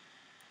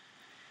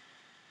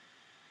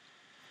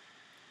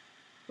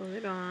 Pull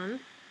it on.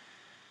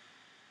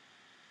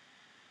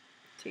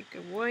 Take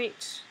a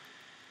white.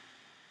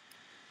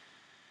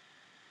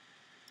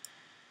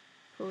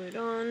 Pull it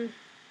on.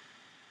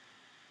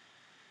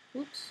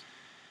 Oops.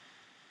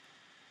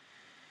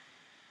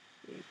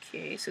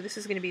 Okay, so this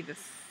is going to be the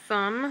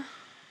thumb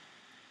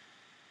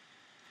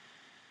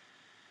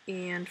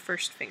and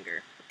first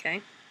finger,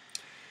 okay?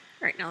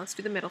 Alright, now let's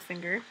do the middle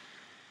finger.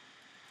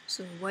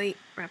 So white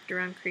wrapped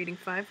around, creating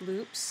 5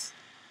 loops.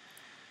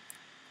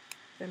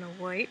 Then a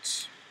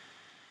white.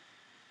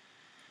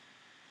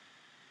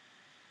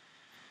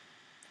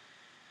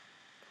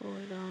 Pull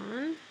it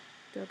on.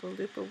 Double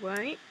loop a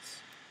white.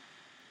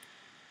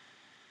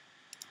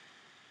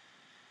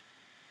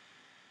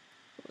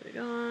 Pull it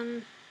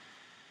on.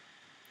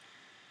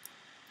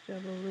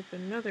 Double loop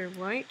another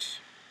white.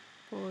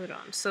 Pull it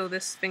on. So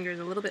this finger is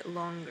a little bit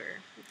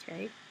longer,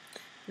 okay?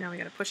 Now we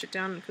gotta push it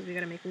down because we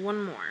gotta make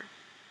one more.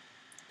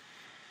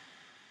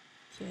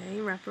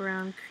 Okay, wrap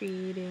around,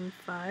 creating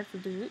 5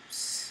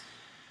 loops.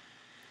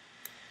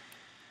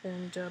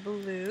 Then double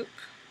loop.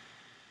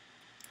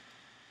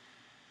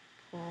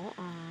 Pull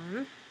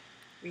on.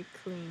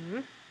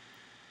 Reclean.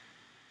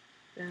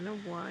 Then a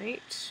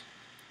white.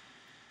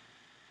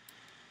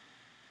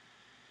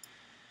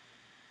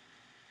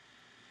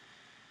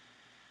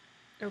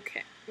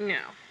 Okay,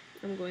 now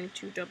I'm going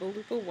to double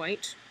loop a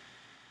white.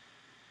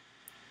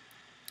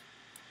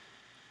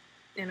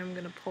 And I'm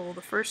going to pull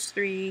the first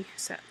 3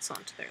 sets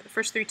onto there, the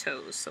first 3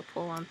 toes. So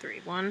pull on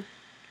 3. 1,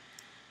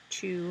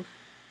 2,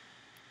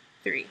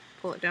 3.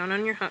 Pull it down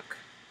on your hook.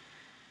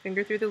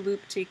 Finger through the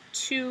loop, take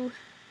 2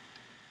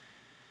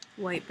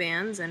 white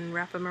bands and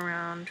wrap them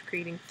around,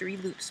 creating 3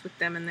 loops with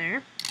them in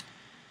there.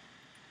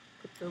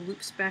 Put the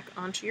loops back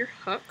onto your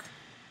hook.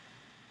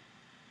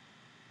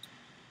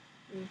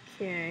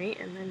 Okay,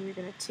 and then you're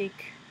going to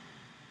take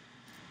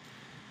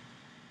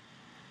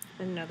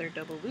another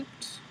double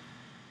looped.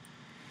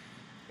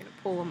 You're going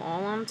to pull them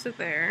all onto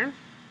there.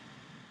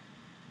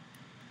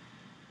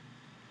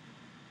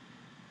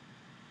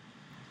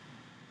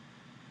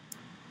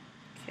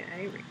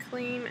 Okay,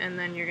 reclaim, and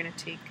then you're going to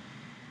take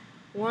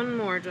one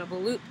more double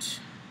loop,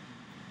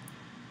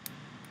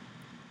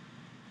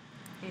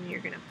 and you're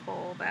going to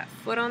pull that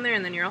foot on there,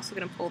 and then you're also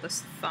going to pull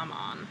this thumb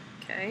on,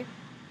 okay?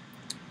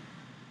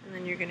 And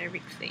then you're going to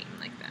reclaim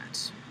like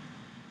that,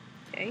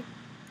 okay?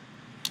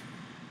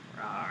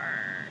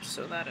 Rawr.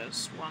 So that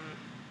is one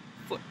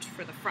foot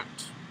for the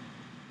front,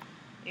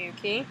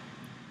 okay?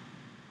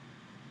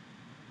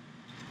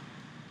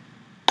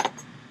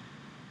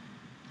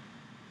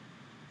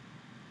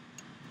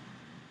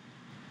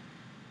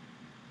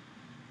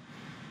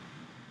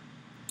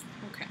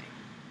 Okay.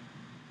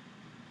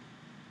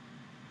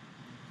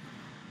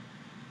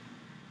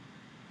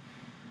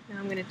 Now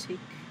I'm going to take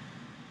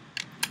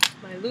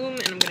my loom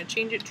and I'm going to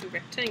change it to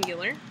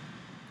rectangular.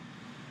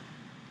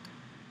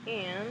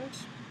 And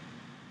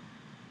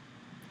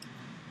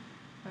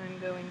I'm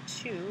going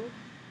to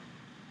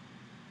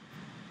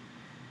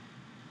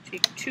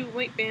take 2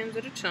 white bands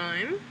at a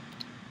time.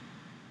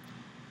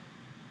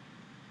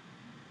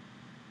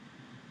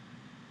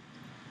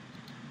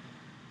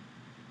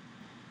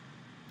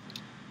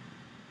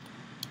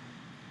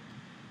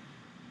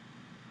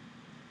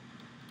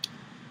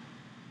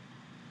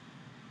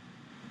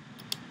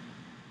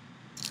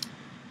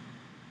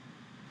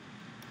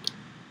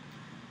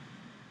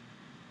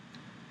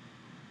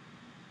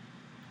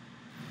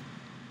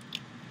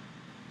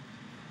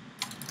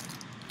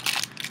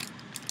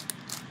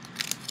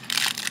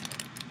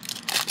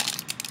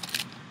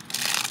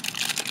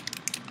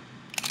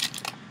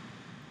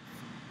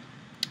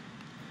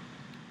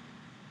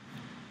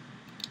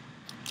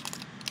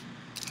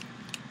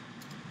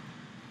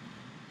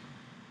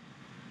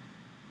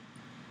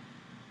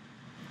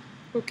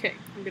 Okay,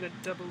 I'm going to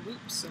double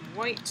loop some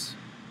white.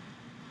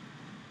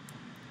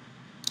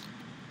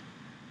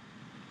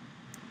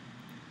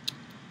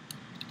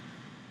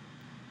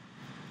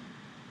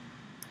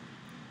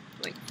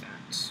 Like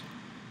that.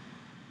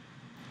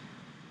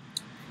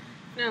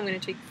 Now I'm going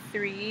to take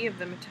 3 of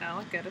the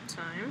metallic at a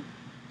time.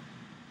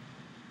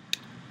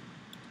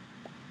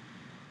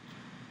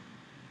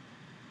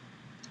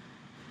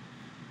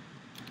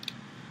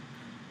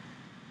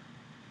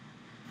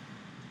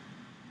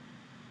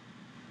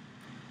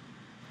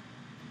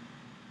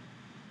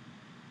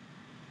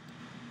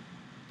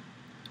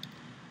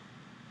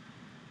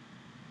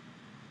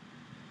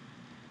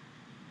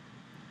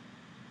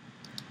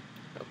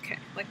 Okay,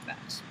 like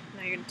that.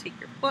 Now you're going to take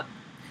your foot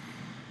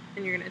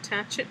and you're going to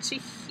attach it to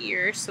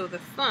here so the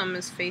thumb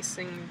is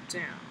facing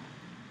down.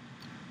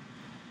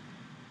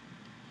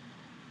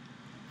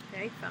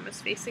 Okay, thumb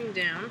is facing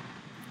down.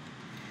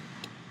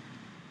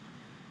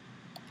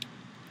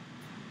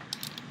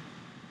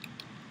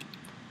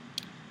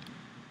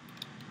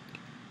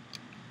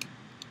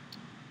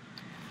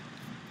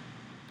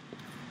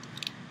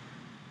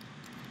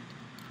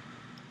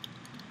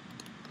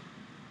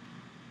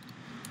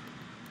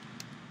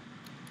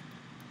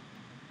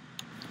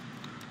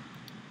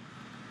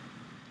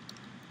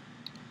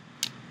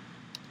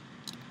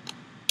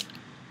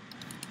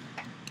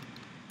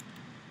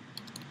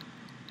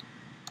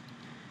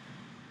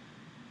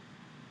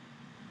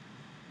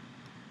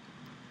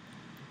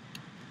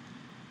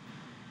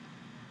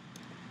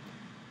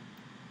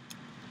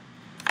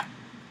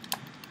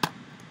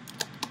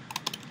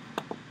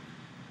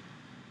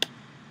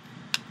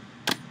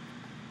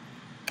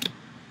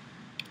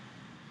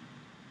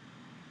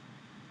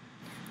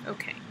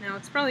 Okay, now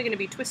it's probably going to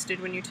be twisted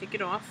when you take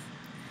it off,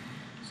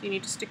 so you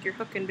need to stick your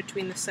hook in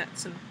between the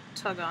sets and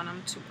tug on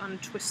them to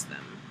untwist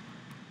them.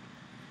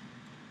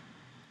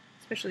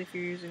 Especially if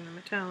you're using the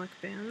metallic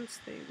bands,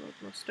 they will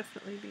most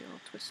definitely be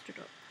all twisted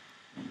up.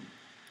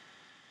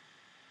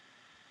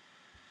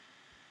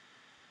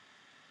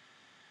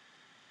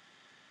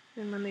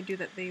 And when they do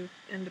that, they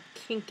end up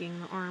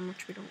kinking the arm,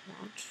 which we don't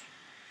want.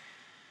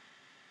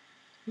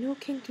 No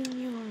kinking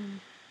the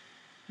arm.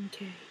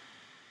 Okay.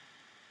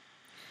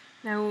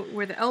 Now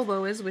where the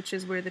elbow is, which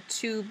is where the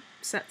 2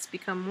 sets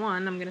become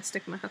one, I'm going to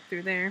stick my hook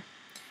through there,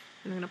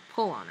 and I'm going to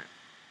pull on it.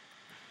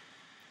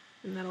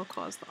 And that'll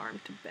cause the arm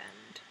to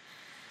bend.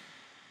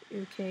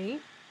 Okay.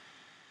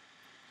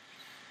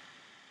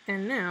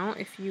 And now,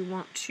 if you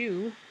want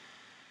to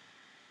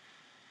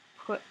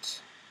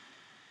put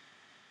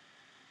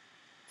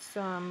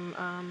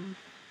some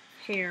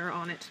hair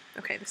on it.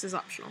 Okay, this is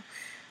optional.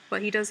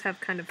 But he does have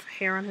kind of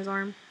hair on his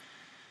arm,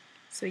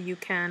 so you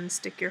can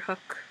stick your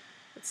hook.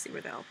 Let's see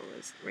where the elbow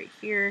is. Right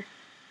here.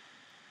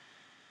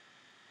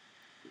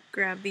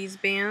 Grab these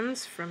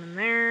bands from in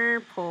there,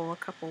 pull a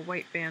couple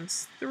white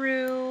bands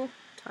through,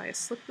 tie a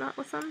slip knot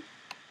with them,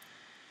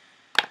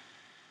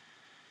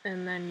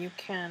 and then you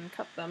can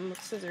cut them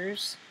with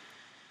scissors.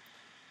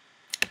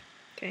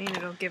 Okay, and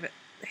it'll give it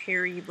a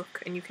hairy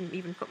look, and you can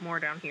even put more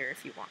down here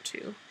if you want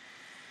to.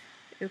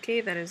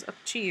 Okay, that is up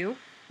to you.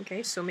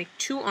 Okay, so make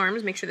 2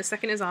 arms, make sure the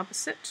second is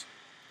opposite.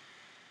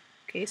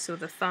 Okay, so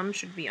the thumb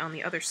should be on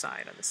the other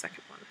side of the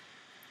second one.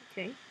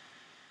 Okay.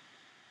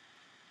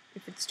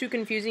 If it's too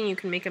confusing, you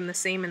can make them the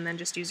same and then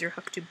just use your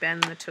hook to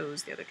bend the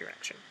toes the other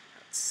direction.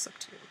 That's up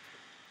to you.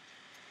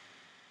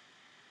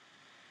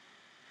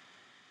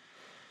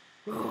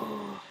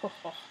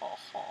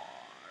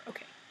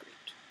 Okay,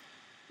 great.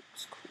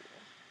 Looks cool.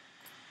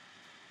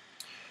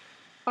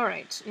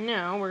 Alright,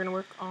 now we're going to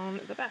work on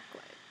the back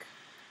leg.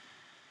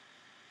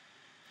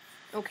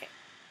 Okay.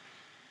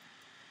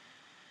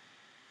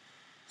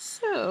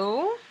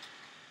 So,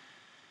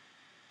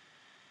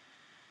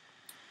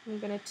 I'm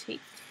going to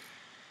take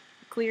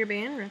a clear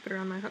band, wrap it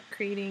around my hook,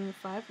 creating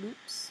 5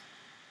 loops.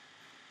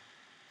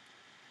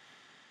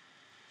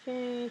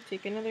 Okay,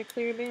 take another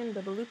clear band,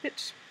 double loop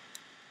it.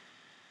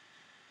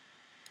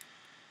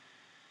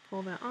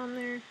 Pull that on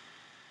there.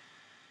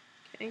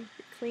 Okay,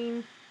 get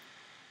clean.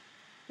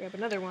 Grab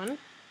another one.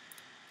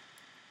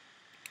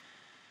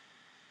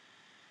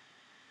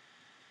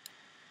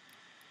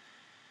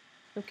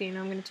 Okay, now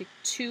I'm going to take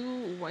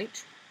 2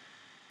 white.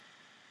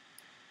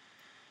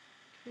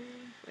 Okay,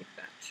 like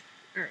that.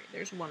 Alright,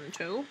 there's one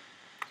toe.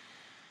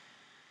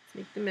 Let's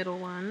make the middle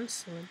one.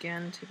 So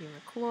again, taking the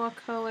claw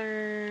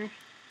color,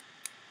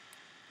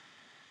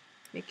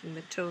 making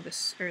the toe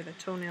the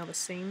toenail the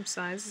same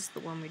size as the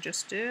one we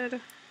just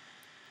did.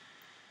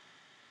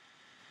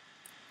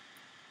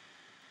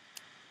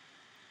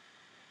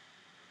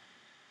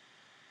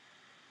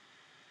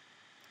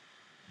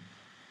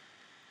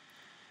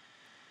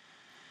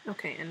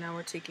 Okay, and now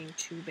we're taking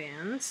 2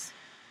 bands,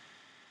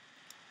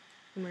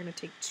 and we're going to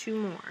take 2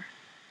 more.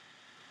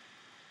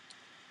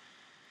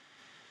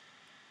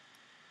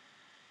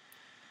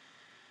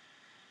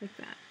 Like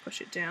that.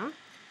 Push it down.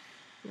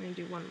 We're going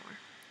to do 1 more.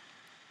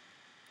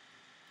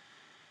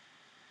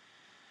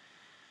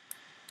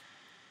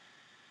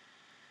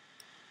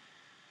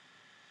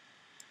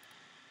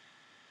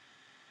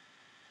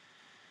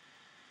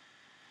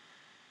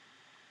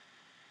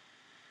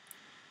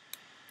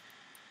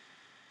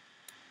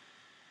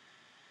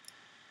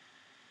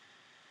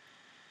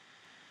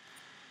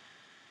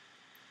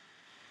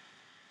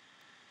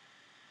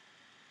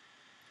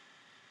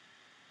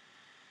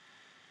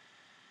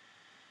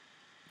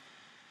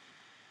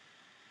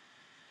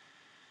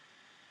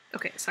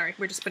 Okay, sorry,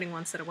 we're just putting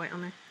 1 set of white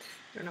on there.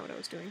 I don't know what I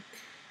was doing.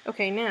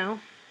 Okay, now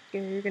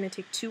you're going to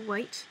take 2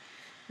 white.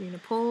 You're going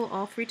to pull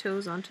all 3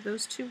 toes onto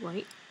those 2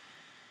 white.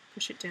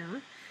 Push it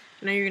down.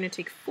 Now you're going to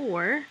take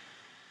 4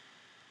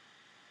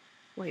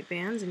 white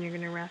bands and you're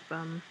going to wrap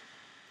them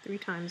 3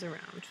 times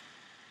around.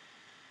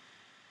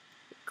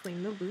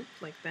 Clean the loop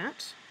like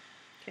that.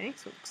 Okay,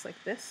 so it looks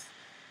like this.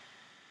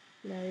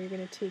 Now you're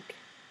going to take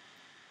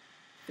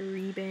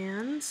 3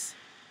 bands.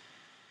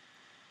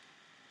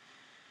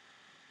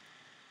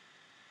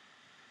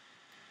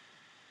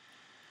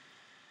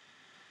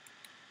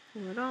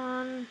 Pull it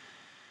on.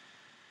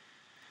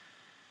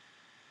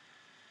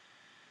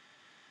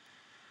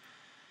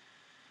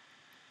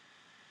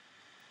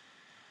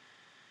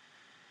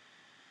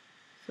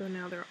 So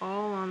now they're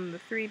all on the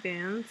 3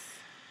 bands,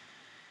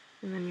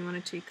 and then you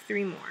want to take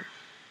 3 more.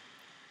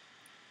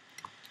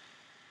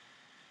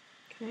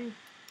 Okay,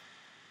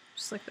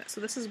 just like that. So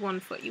this is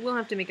 1 foot. You will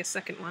have to make a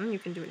second one. You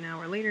can do it now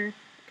or later.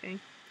 Okay,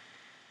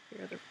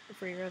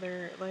 for your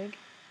other leg.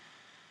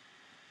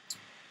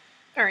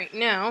 Alright,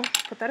 now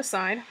put that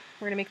aside.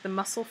 We're going to make the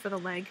muscle for the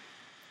leg.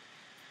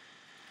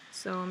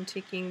 So I'm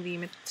taking the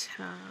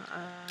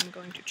I'm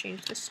going to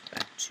change this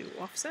back to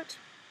offset.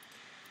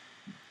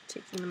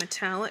 Taking the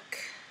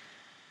metallic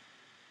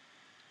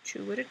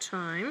 2 at a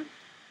time.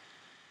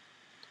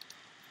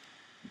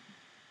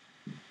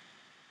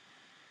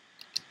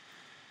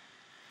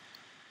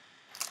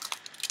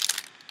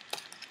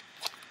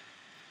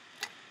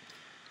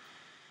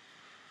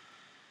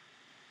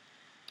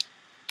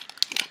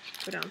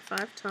 Go down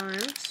 5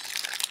 times.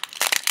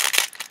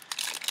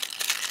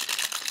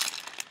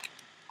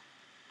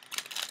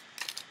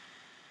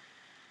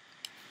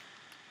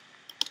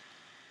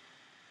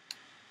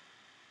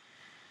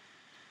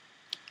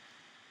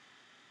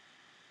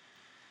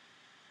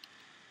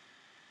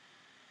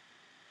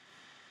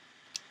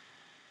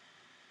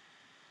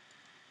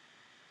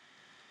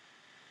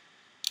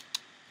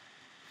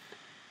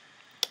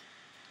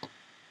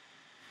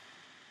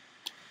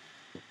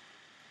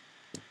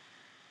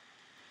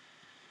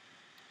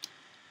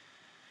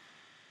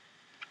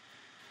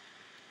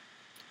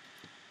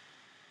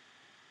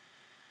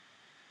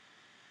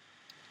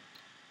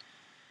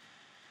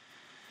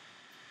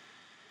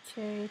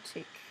 Okay,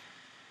 take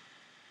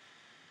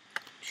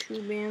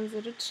 2 bands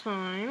at a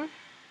time.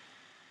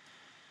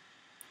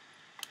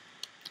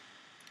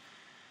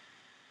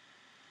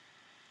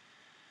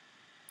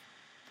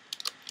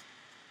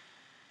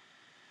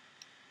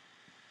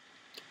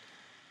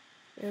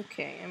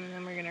 Okay, and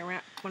then we're going to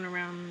wrap one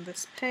around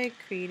this peg,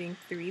 creating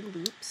 3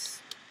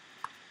 loops.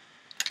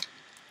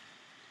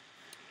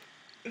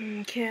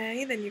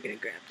 Okay, then you're going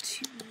to grab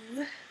 2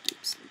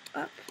 loops,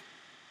 loop up,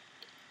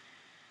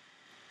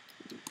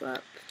 loop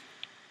up.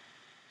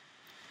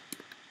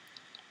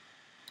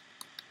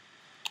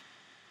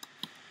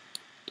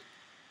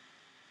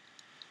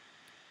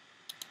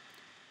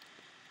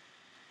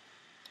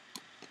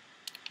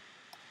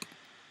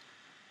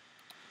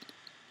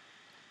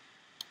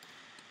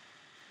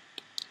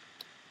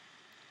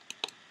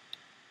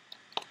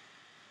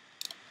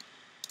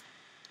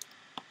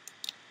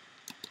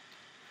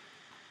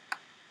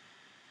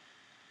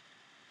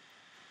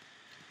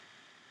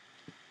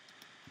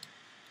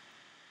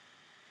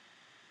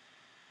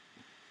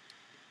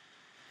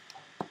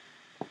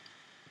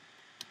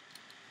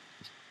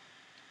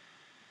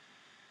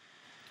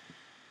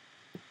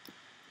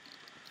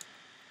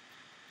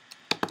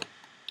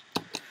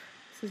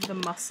 This is the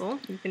muscle.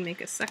 You can make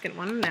a second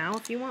one now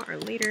if you want, or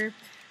later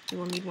you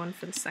will need one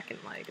for the second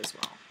leg as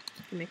well.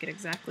 You can make it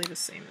exactly the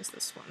same as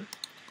this one.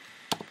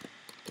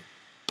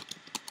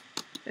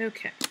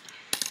 Okay.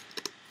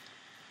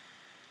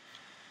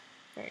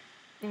 Alright,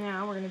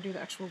 now we're going to do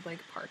the actual leg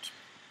part.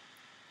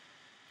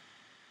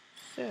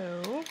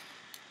 So,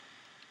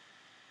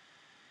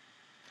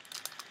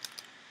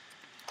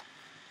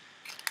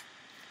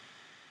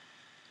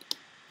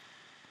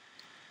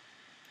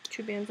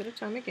 2 bands at a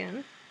time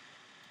again.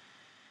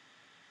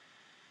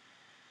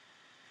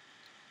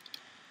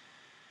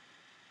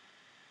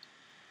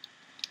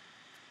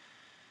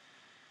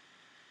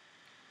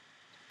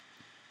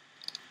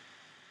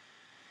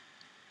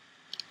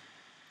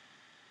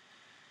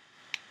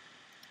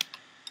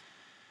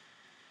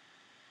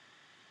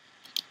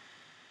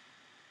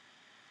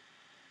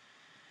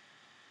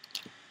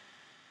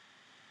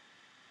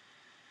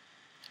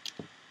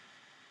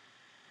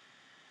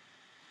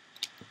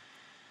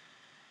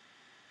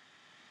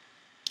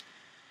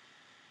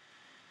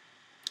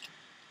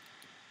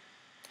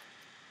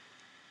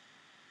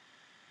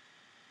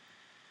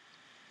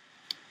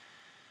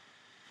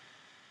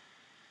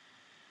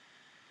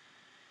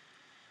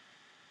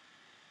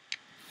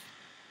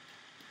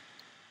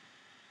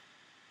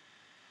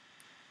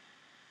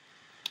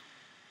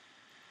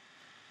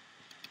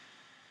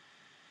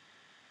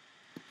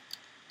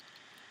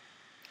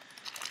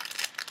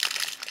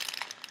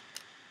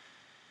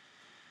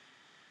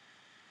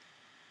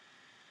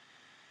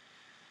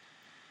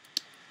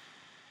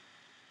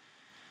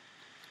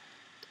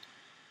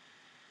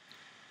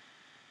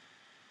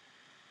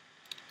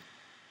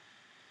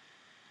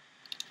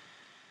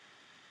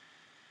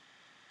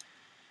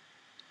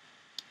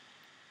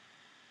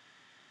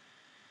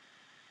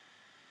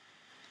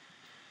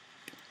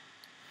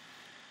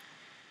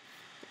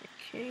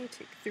 Okay,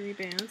 take 3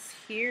 bands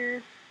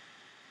here.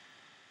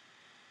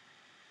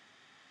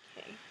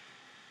 Okay.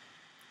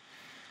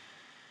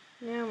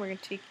 Now we're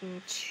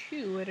taking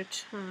 2 at a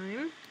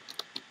time.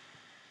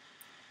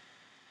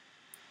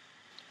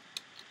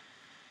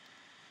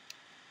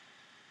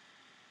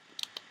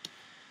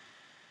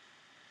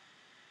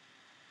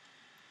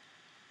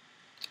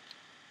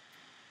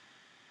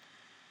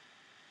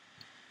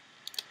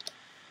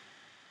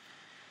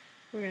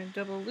 We're going to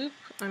double loop.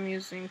 I'm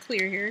using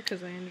clear here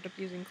because I ended up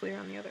using clear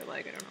on the other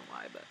leg. I don't know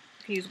why, but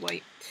I use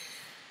white.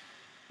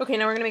 Okay,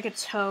 now we're going to make a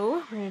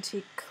toe. We're going to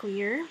take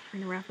clear. We're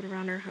going to wrap it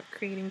around our hook,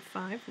 creating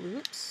 5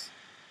 loops.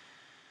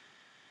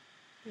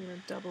 We're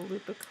going to double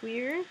loop a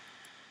clear.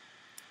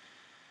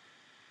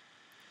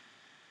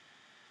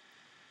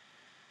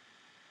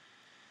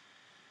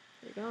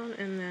 There we go,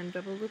 and then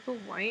double loop a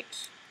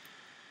white.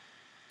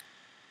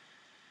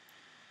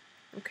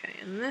 Okay,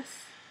 and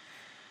this,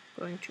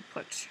 I'm going to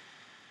put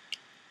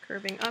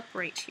curving up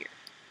right here.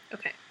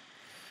 Okay.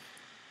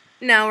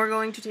 Now we're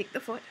going to take the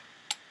foot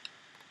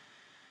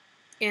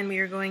and we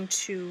are going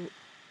to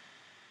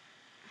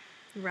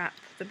wrap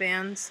the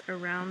bands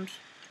around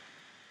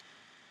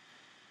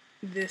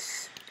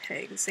this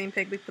peg, the same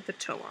peg we put the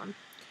toe on.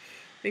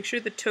 Make sure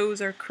the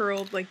toes are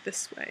curled like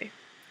this way,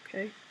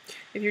 okay?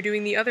 If you're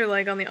doing the other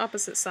leg on the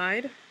opposite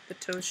side, the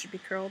toes should be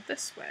curled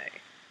this way,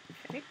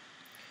 okay?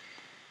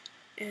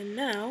 And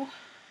now,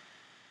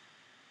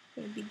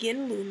 I'm going to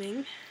begin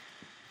looming.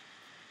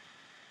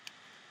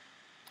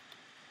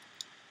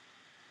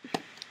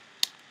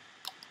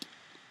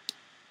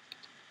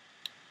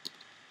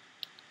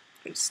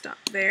 Stop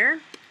there.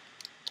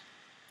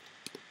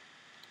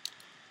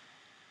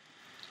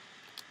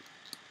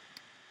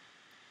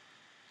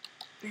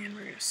 And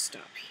we're going to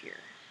stop here.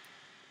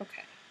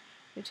 Okay.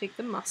 We take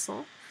the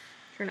muscle,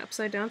 turn it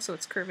upside down so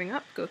it's curving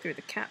up, go through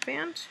the cap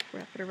band,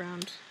 wrap it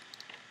around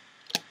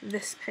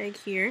this peg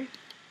here,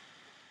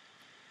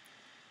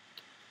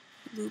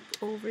 loop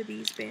over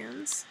these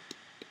bands.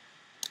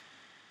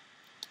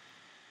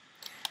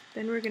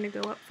 Then we're going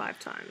to go up 5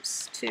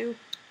 times. 2,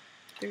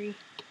 3,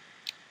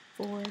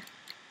 4,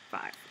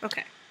 5.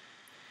 Okay.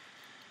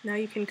 Now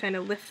you can kind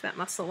of lift that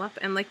muscle up,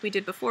 and like we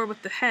did before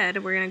with the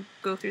head, we're going to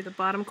go through the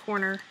bottom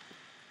corner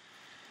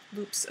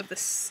loops of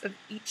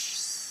each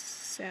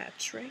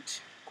set,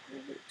 right?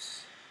 Corner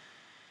loops.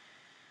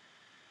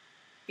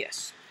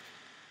 Yes.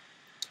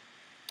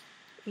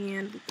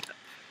 And loop it up.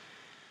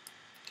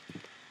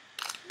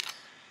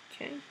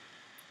 Okay.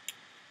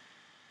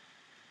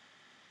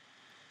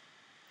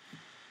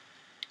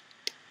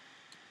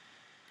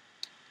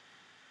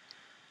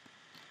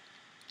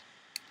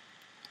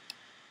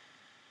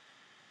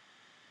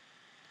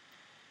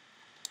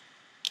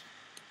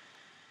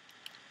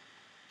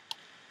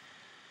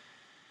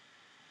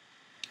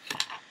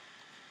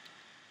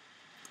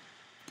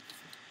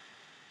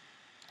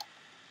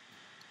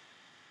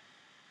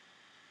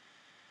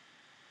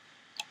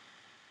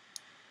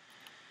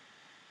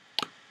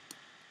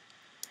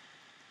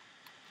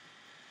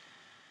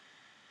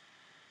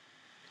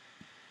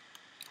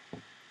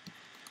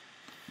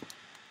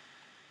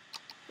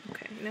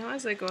 Now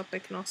as I go up, I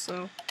can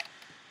also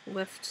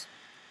lift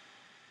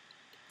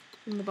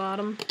from the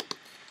bottom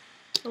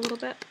a little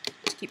bit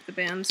to keep the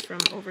bands from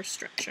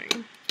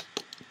overstretching.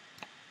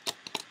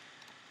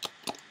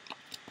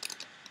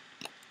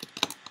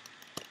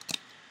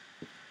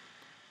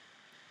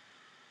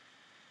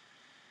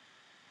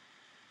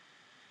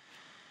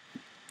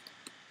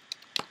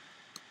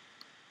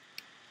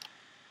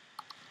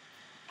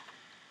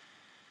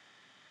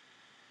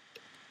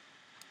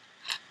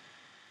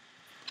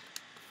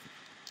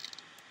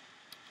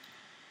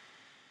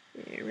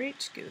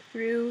 Alright, go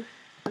through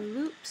the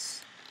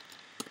loops,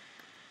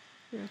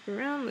 wrap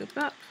around, loop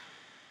up.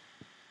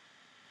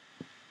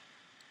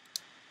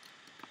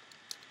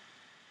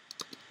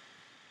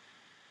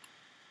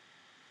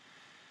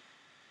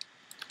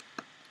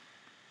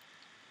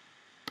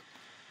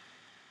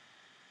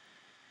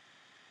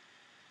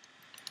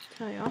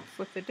 Tie off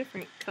with a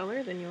different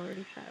color than you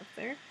already have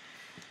there.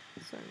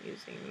 So I'm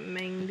using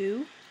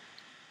mango.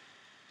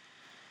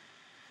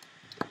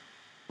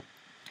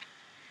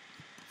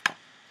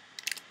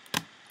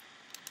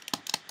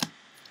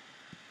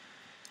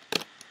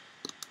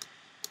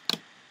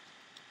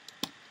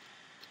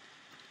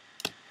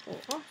 Pull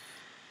off.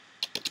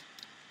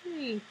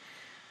 Okay.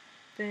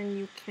 Then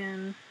you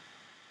can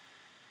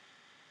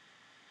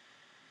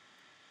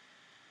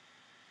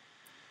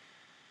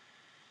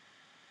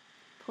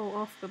pull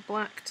off the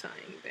black tying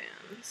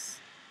bands.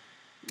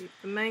 Leave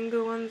the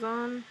mango ones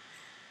on,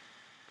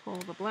 pull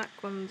the black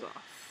ones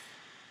off.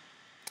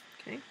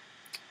 Okay.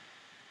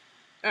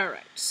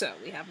 Alright, so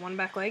we have one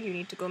back leg, you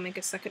need to go make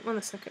a second one.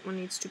 The second one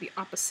needs to be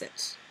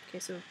opposite. Okay,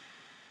 so,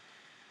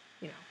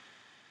 you know,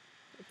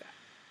 like that.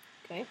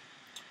 Okay.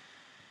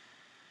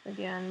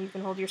 Again, you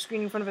can hold your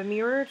screen in front of a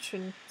mirror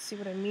to see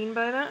what I mean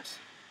by that.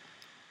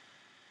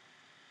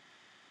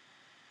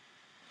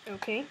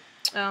 Okay,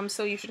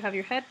 so you should have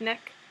your head,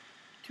 neck,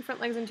 2 front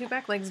legs and 2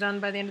 back legs done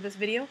by the end of this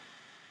video.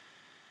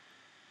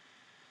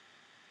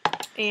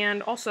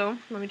 And also,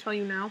 let me tell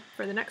you now,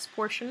 for the next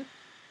portion,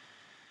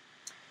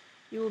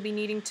 you will be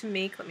needing to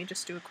make, let me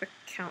just do a quick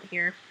count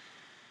here.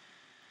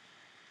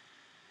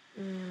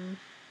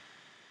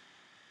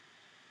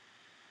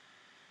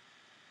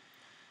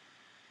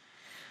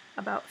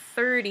 About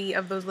 30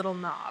 of those little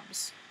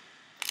knobs.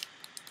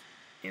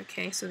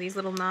 Okay, so these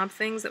little knob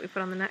things that we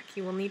put on the neck,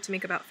 you will need to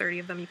make about 30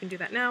 of them. You can do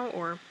that now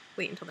or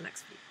wait until the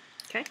next video.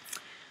 Okay,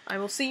 I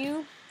will see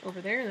you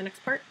over there in the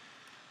next part.